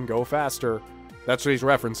slow and go faster. That's what he's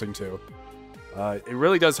referencing to. It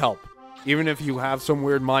really does help. Even if you have some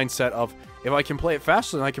weird mindset of, if I can play it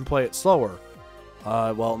faster, then I can play it slower.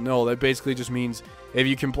 Well, no, that basically just means if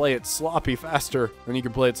you can play it sloppy faster, then you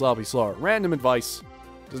can play it sloppy slower. Random advice.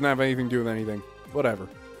 Doesn't have anything to do with anything. Whatever.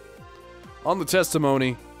 On with the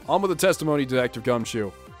testimony, Detective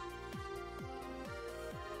Gumshoe.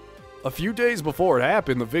 A few days before it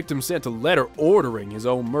happened, the victim sent a letter ordering his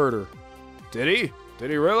own murder. Did he? Did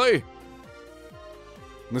he really?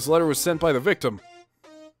 And this letter was sent by the victim.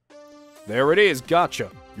 There it is, gotcha.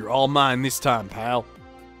 You're all mine this time, pal.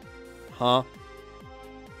 Huh?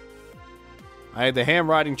 I had the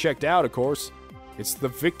handwriting checked out, of course. It's the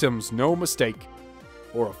victim's, no mistake.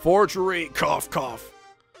 Or a forgery, cough, cough.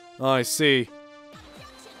 I see.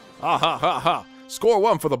 Ha ha ha ha. Score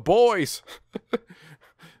one for the boys.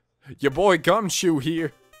 Your boy Gumshoe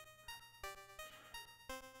here.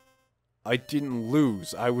 I didn't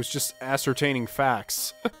lose. I was just ascertaining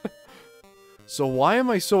facts. So why am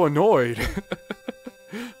I so annoyed?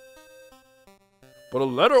 But a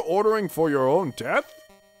letter ordering for your own death?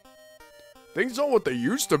 Things aren't what they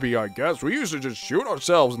used to be, I guess. We used to just shoot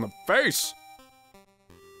ourselves in the face.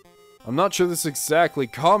 I'm not sure this is exactly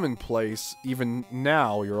commonplace, even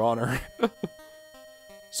now, Your Honor.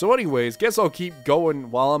 So anyways, guess I'll keep going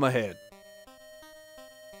while I'm ahead.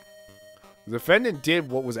 The defendant did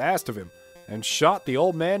what was asked of him, and shot the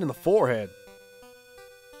old man in the forehead.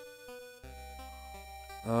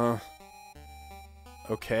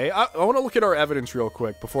 Okay, I want to look at our evidence real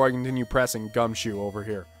quick before I continue pressing Gumshoe over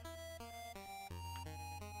here.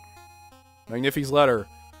 Magnifi's letter.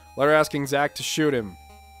 Letter asking Zach to shoot him.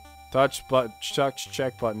 Touch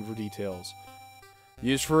check button for details.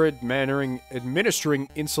 Used for administering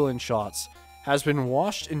insulin shots. Has been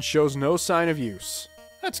washed and shows no sign of use.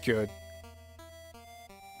 That's good.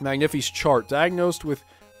 Magnifi's chart. Diagnosed with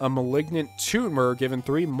a malignant tumor, given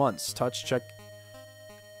 3 months. Touch check.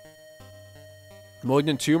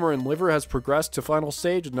 Malignant tumor in liver has progressed to final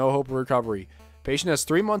stage with no hope of recovery. Patient has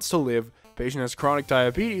 3 months to live. Patient has chronic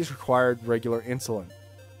diabetes, required regular insulin.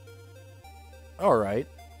 Alright.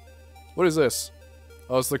 What is this?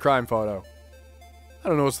 Oh, it's the crime photo. I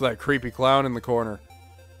don't know what's that creepy clown in the corner.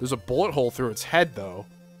 There's a bullet hole through its head, though.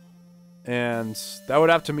 And that would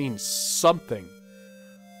have to mean something.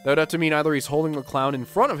 That would have to mean either he's holding the clown in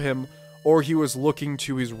front of him, or he was looking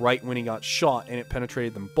to his right when he got shot and it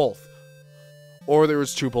penetrated them both. Or there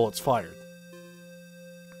was 2 bullets fired.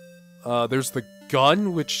 There's the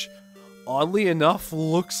gun, which oddly enough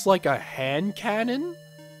looks like a hand cannon?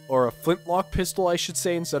 Or a flintlock pistol, I should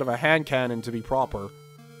say, instead of a hand cannon to be proper.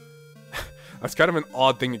 That's kind of an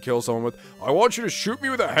odd thing to kill someone with. I want you to shoot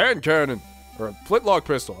me with a hand cannon. Or a flintlock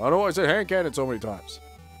pistol. I don't know why I said hand cannon so many times.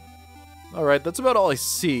 Alright, that's about all I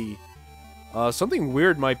see. Something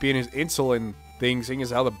weird might be in his insulin thing, seeing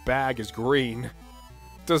as how the bag is green.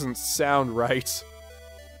 Doesn't sound right.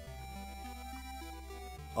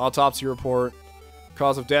 Autopsy report.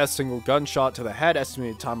 Cause of death, single gunshot to the head.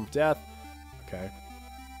 Estimated time of death. Okay.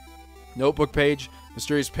 Notebook page.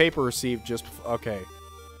 Mysterious paper received just before. Okay.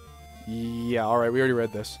 Yeah, alright, we already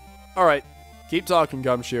read this. Alright, keep talking,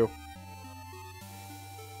 Gumshoe.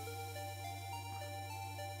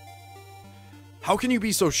 How can you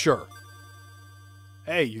be so sure?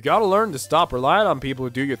 Hey, you gotta learn to stop relying on people who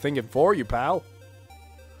do your thinking for you, pal.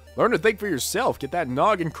 Learn to think for yourself. Get that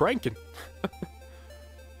noggin cranking.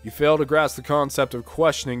 You fail to grasp the concept of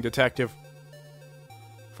questioning, detective.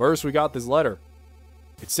 First, we got this letter.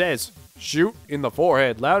 It says, shoot in the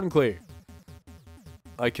forehead, loud and clear.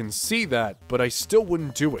 I can see that, but I still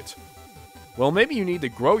wouldn't do it. Well, maybe you need to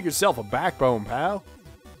grow yourself a backbone, pal.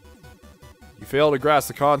 You fail to grasp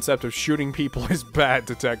the concept of shooting people is bad,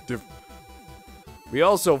 detective. We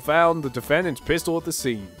also found the defendant's pistol at the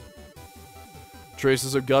scene.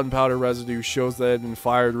 Traces of gunpowder residue shows that it had been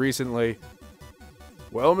fired recently.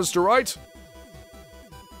 Well, Mr. Wright?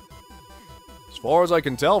 As far as I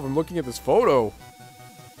can tell from looking at this photo,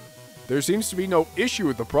 there seems to be no issue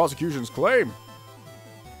with the prosecution's claim.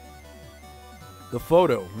 The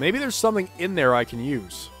photo. Maybe there's something in there I can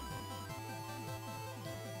use.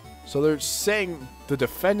 So they're saying the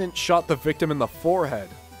defendant shot the victim in the forehead.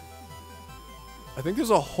 I think there's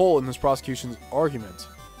a hole in this prosecution's argument.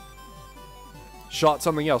 Shot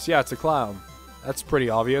something else. Yeah, it's a clown. That's pretty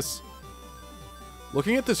obvious.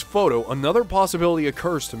 Looking at this photo, another possibility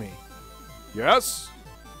occurs to me. Yes?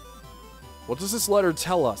 What does this letter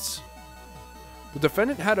tell us? The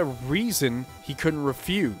defendant had a reason he couldn't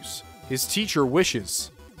refuse. His teacher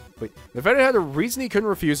wishes. Wait, the defendant had a reason he couldn't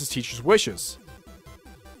refuse his teacher's wishes.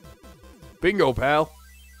 Bingo, pal.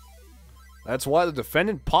 That's why the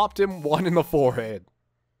defendant popped him one in the forehead.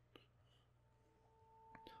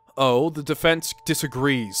 Oh, the defense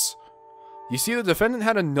disagrees. You see, the defendant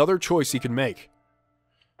had another choice he could make.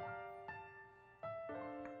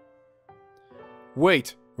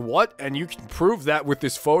 Wait, what? And you can prove that with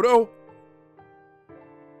this photo?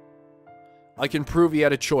 I can prove he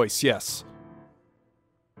had a choice, yes.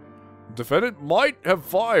 The defendant might have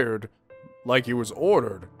fired, like he was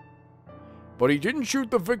ordered, but he didn't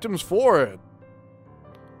shoot the victim's forehead.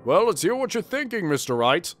 Well, let's hear what you're thinking, Mr.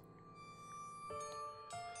 Wright.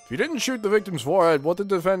 If he didn't shoot the victim's forehead, what did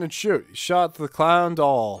the defendant shoot? He shot the clown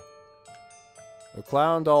doll. The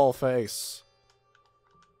clown doll face.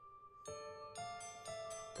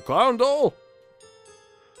 The clown doll?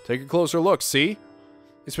 Take a closer look, see?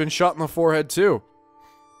 It's been shot in the forehead, too.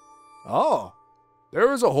 Oh,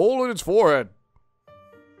 there is a hole in its forehead.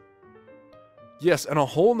 Yes, and a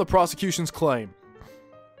hole in the prosecution's claim.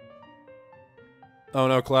 Oh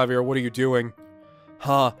no, Clavier, what are you doing?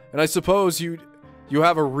 Huh, and I suppose you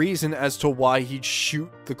have a reason as to why he'd shoot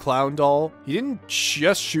the clown doll? He didn't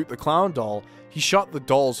just shoot the clown doll, he shot the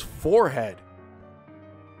doll's forehead.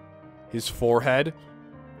 His forehead?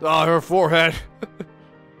 Ah, her forehead!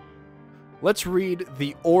 Let's read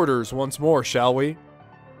the orders once more, shall we?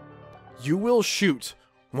 You will shoot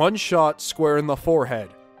one shot square in the forehead.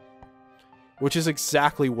 Which is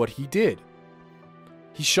exactly what he did.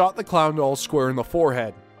 He shot the clown doll square in the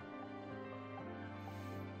forehead.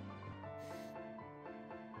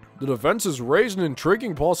 The defense has raised an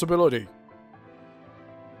intriguing possibility.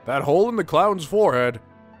 That hole in the clown's forehead,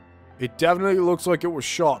 it definitely looks like it was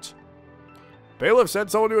shot. Bailiff sent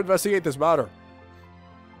someone to investigate this matter.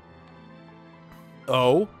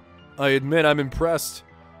 Oh, I admit I'm impressed,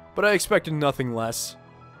 but I expected nothing less.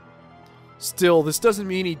 Still, this doesn't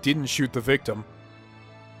mean he didn't shoot the victim.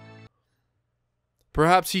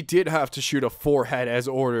 Perhaps he did have to shoot a forehead as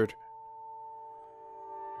ordered.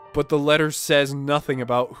 But the letter says nothing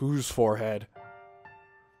about whose forehead.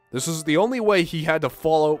 This was the only way he had to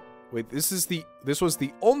follow... Wait, this was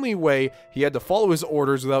the only way he had to follow his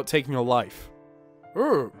orders without taking a life.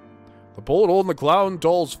 The bullet hole in the clown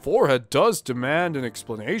doll's forehead does demand an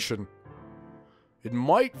explanation. It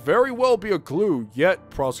might very well be a clue, yet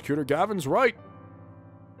Prosecutor Gavin's right.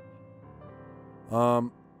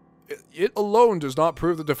 It alone does not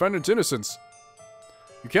prove the defendant's innocence.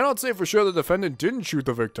 You cannot say for sure the defendant didn't shoot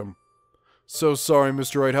the victim. So sorry,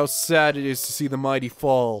 Mr. Wright, how sad it is to see the mighty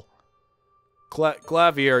fall.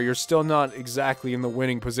 Clavier, you're still not exactly in the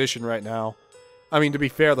winning position right now. I mean, to be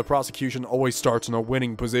fair, the prosecution always starts in a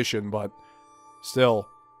winning position, but still.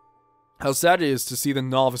 How sad it is to see the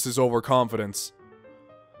novice's overconfidence.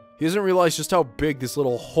 He doesn't realize just how big this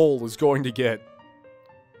little hole is going to get.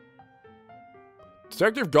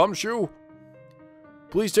 Detective Gumshoe,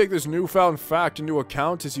 please take this newfound fact into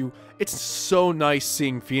account as you... It's so nice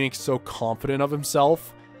seeing Phoenix so confident of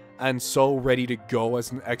himself and so ready to go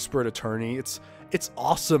as an expert attorney. It's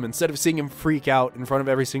awesome instead of seeing him freak out in front of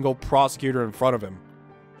every single prosecutor in front of him.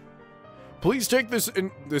 Please take this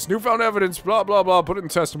newfound evidence, blah, blah, blah, put it in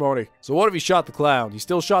testimony. So what if he shot the clown? He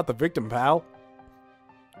still shot the victim, pal.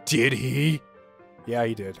 Did he? Yeah,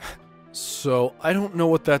 he did. So, I don't know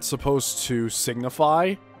what that's supposed to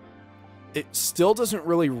signify. It still doesn't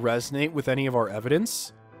really resonate with any of our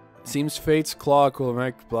evidence. It seems fate's clock will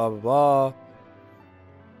make blah blah blah.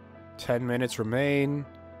 10 minutes remain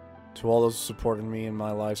to all those who supported me in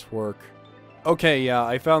my life's work. Okay, yeah,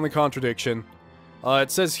 I found the contradiction.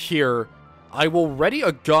 It says here, I will ready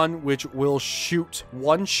a gun which will shoot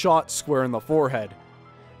one shot square in the forehead.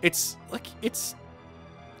 It's a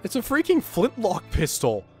freaking flintlock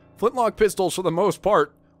pistol. Flintlock pistols, for the most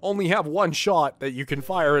part, only have one shot that you can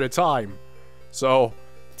fire at a time. So,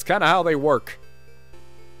 it's kind of how they work.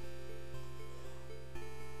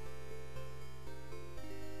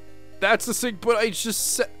 That's the thing, but I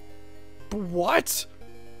just said... What?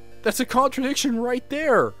 That's a contradiction right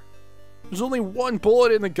there. There's only one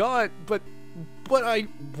bullet in the gun, but what? I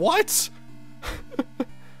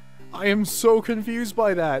am so confused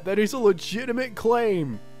by that. That is a legitimate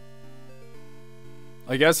claim.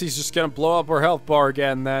 I guess he's just gonna blow up our health bar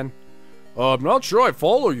again, then. I'm not sure I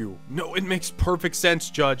follow you. No, it makes perfect sense,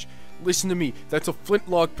 Judge. Listen to me. That's a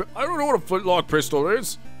flintlock... I don't know what a flintlock pistol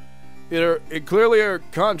is. It clearly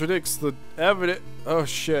contradicts the evidence... Oh,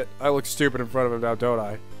 shit. I look stupid in front of him now, don't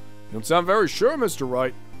I? You don't sound very sure, Mr.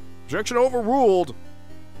 Wright. Objection overruled.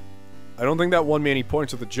 I don't think that won me any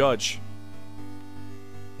points with the judge.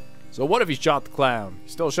 So what if he shot the clown? He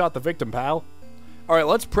still shot the victim, pal. Alright,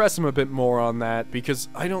 let's press him a bit more on that, because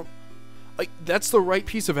that's the right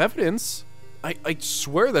piece of evidence. I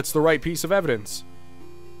swear that's the right piece of evidence.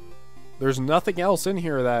 There's nothing else in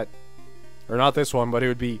here that... Or not this one, but it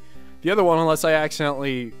would be the other one, unless I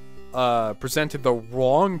accidentally presented the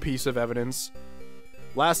wrong piece of evidence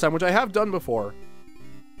last time, which I have done before.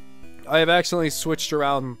 I have accidentally switched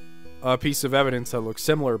around a piece of evidence that looks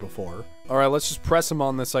similar before. Alright, let's just press him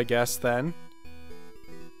on this, I guess, then.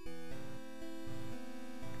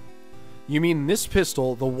 You mean this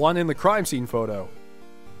pistol, the one in the crime scene photo?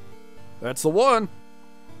 That's the one.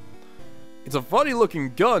 It's a funny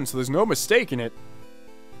looking gun, so there's no mistake in it.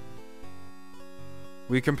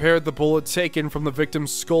 We compared the bullet taken from the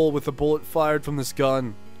victim's skull with the bullet fired from this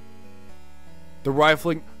gun. The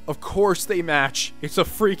rifling, of course they match. It's a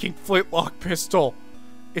freaking flintlock pistol.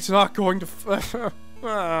 It's not going to...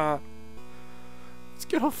 It's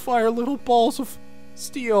gonna fire little balls of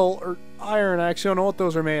steel or iron. I actually don't know what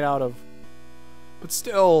those are made out of. But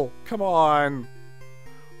still, come on.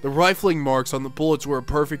 The rifling marks on the bullets were a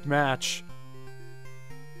perfect match.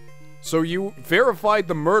 So you verified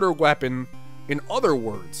the murder weapon, in other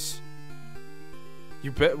words.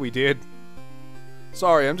 You bet we did.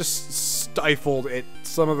 Sorry, I'm just stifled at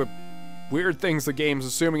some of the weird things the game's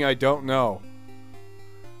assuming I don't know.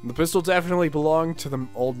 The pistol definitely belonged to the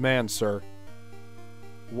old man, sir.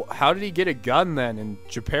 How did he get a gun then in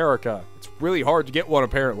Japerica? It's really hard to get one,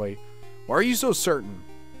 apparently. Why are you so certain?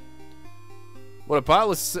 What a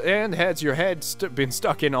pile of sand has your head been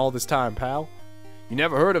stuck in all this time, pal? You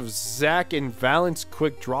never heard of Zack and Valent's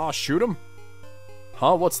quick draw shoot 'em?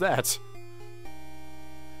 Huh, what's that?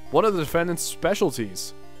 One of the defendant's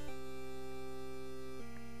specialties.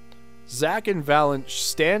 Zack and Valent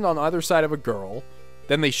stand on either side of a girl,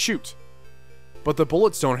 then they shoot. But the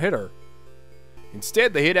bullets don't hit her.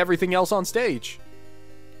 Instead, they hit everything else on stage.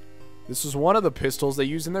 This is one of the pistols they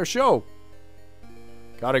use in their show.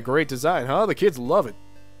 Got a great design, huh? The kids love it.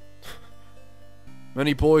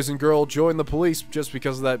 Many boys and girls join the police just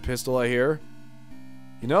because of that pistol, I hear.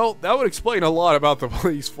 You know, that would explain a lot about the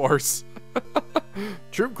police force.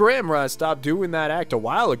 Troop Gramrod stopped doing that act a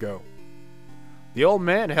while ago. The old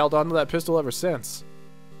man held onto that pistol ever since.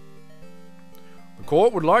 The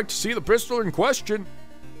court would like to see the pistol in question.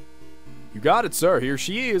 You got it, sir. Here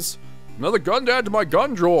she is. Another gun to add to my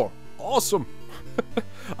gun drawer. Awesome.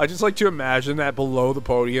 I just like to imagine that below the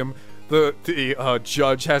podium, the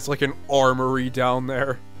judge has like an armory down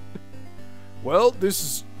there. Well,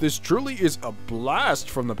 this truly is a blast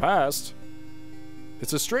from the past.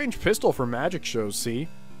 It's a strange pistol for magic shows, see?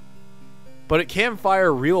 But it can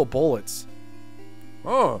fire real bullets.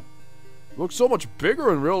 Huh. Looks so much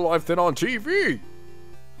bigger in real life than on TV.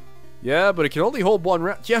 Yeah, but it can only hold one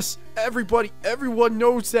round. Yes, everyone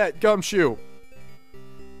knows that, Gumshoe.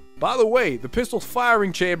 By the way, the pistol's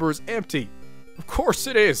firing chamber is empty. Of course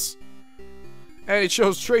it is. And it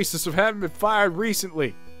shows traces of having been fired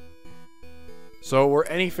recently. So, were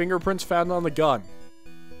any fingerprints found on the gun?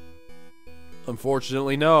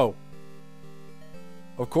 Unfortunately, no.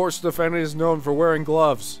 Of course, the defendant is known for wearing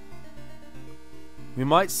gloves. We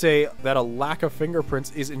might say that a lack of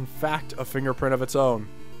fingerprints is in fact a fingerprint of its own.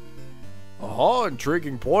 Aha,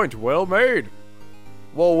 intriguing point, well made.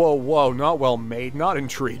 Whoa, whoa, whoa, not well made, not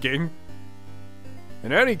intriguing.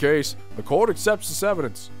 In any case, the court accepts this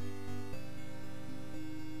evidence.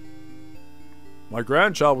 My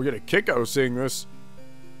grandchild will get a kick out of seeing this.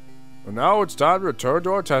 But now it's time to return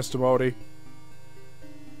to our testimony.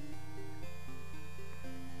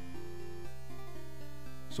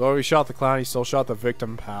 So he shot the clown, he still shot the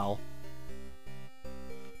victim, pal.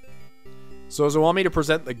 So does it want me to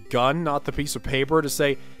present the gun, not the piece of paper, to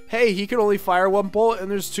say, hey, he can only fire one bullet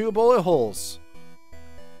and there's 2 bullet holes?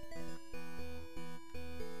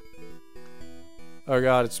 Oh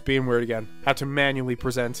god, it's being weird again. Have to manually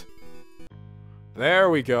present. There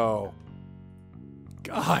we go.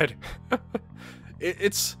 God.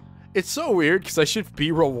 It's so weird because I should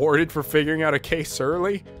be rewarded for figuring out a case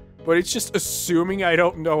early, but it's just assuming I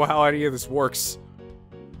don't know how any of this works.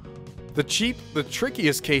 The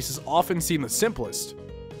trickiest cases often seem the simplest.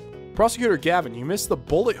 Prosecutor Gavin, you missed the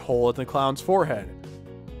bullet hole in the clown's forehead.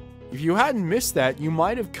 If you hadn't missed that, you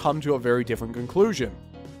might have come to a very different conclusion.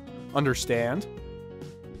 Understand?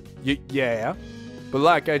 Yeah. But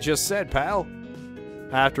like I just said, pal,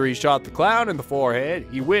 after he shot the clown in the forehead,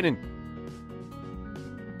 he winning.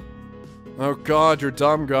 Oh god, you're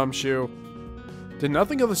dumb, Gumshoe. Did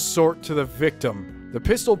nothing of the sort to the victim. The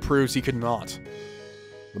pistol proves he could not.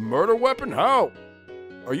 The murder weapon? How?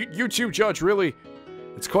 Are you two, Judge, really?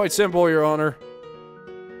 It's quite simple, Your Honor.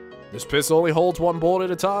 This pistol only holds 1 bullet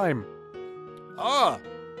at a time. Ah!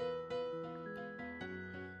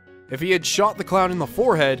 If he had shot the clown in the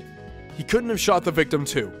forehead, he couldn't have shot the victim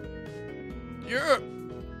too. Yeah!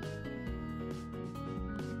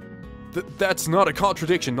 That's not a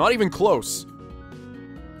contradiction, not even close.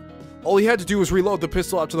 All he had to do was reload the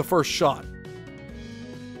pistol after the first shot.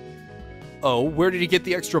 Oh, where did he get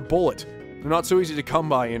the extra bullet? They're not so easy to come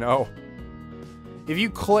by, you know. If you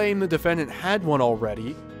claim the defendant had one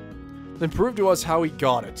already, then prove to us how he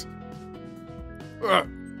got it.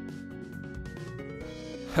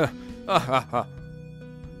 I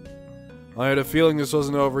had a feeling this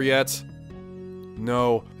wasn't over yet.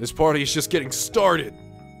 No, this party is just getting started.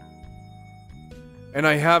 And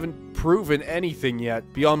I haven't proven anything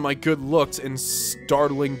yet beyond my good looks and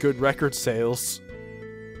startling good record sales.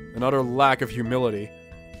 An utter lack of humility.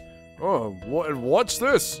 Oh, what's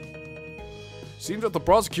this? Seems that the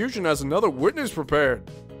prosecution has another witness prepared.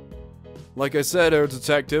 Like I said, our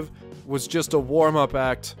detective, was just a warm-up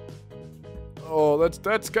act. Oh,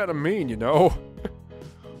 that's kind of mean, you know.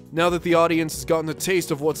 Now that the audience has gotten a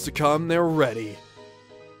taste of what's to come, they're ready.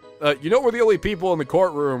 You know we're the only people in the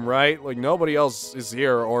courtroom, right? Like, nobody else is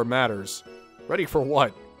here or matters. Ready for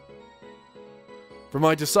what? For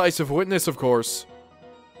my decisive witness, of course.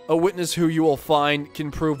 A witness who you will find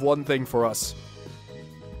can prove one thing for us.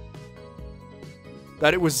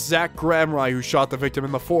 That it was Zach Gramry who shot the victim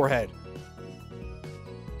in the forehead.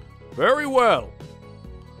 Very well.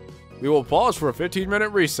 We will pause for a 15-minute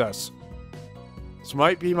recess. This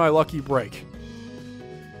might be my lucky break.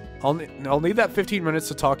 I'll need that 15 minutes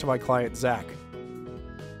to talk to my client, Zach.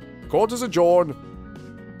 Court is adjourned.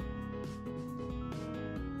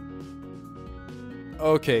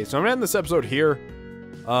 Okay, so I'm gonna end this episode here.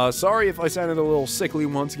 Sorry if I sounded a little sickly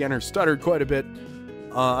once again or stuttered quite a bit.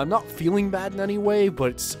 I'm not feeling bad in any way,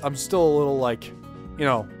 but I'm still a little, like, you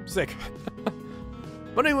know, sick.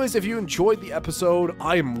 But anyways, if you enjoyed the episode,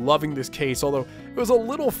 I am loving this case, although it was a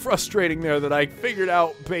little frustrating there that I figured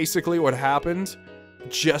out basically what happened,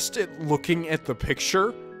 just at looking at the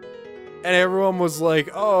picture. And everyone was like,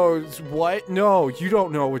 oh, what? No, you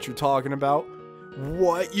don't know what you're talking about.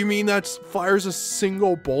 What? You mean that fires a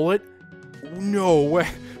single bullet? No way.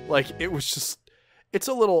 Like, it was just, it's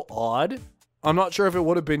a little odd. I'm not sure if it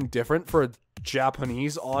would have been different for a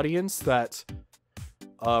Japanese audience that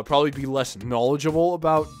probably be less knowledgeable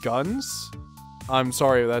about guns. I'm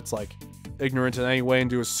sorry if that's like ignorant in any way and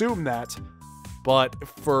to assume that. But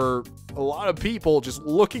for a lot of people, just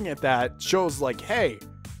looking at that shows like, hey,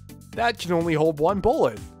 that can only hold one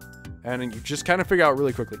bullet. And you just kind of figure out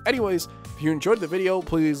really quickly. Anyways, if you enjoyed the video,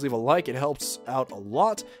 please leave a like. It helps out a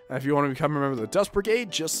lot. And if you want to become a member of the Dust Brigade,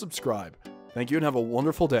 just subscribe. Thank you and have a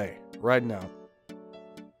wonderful day. Raiden out.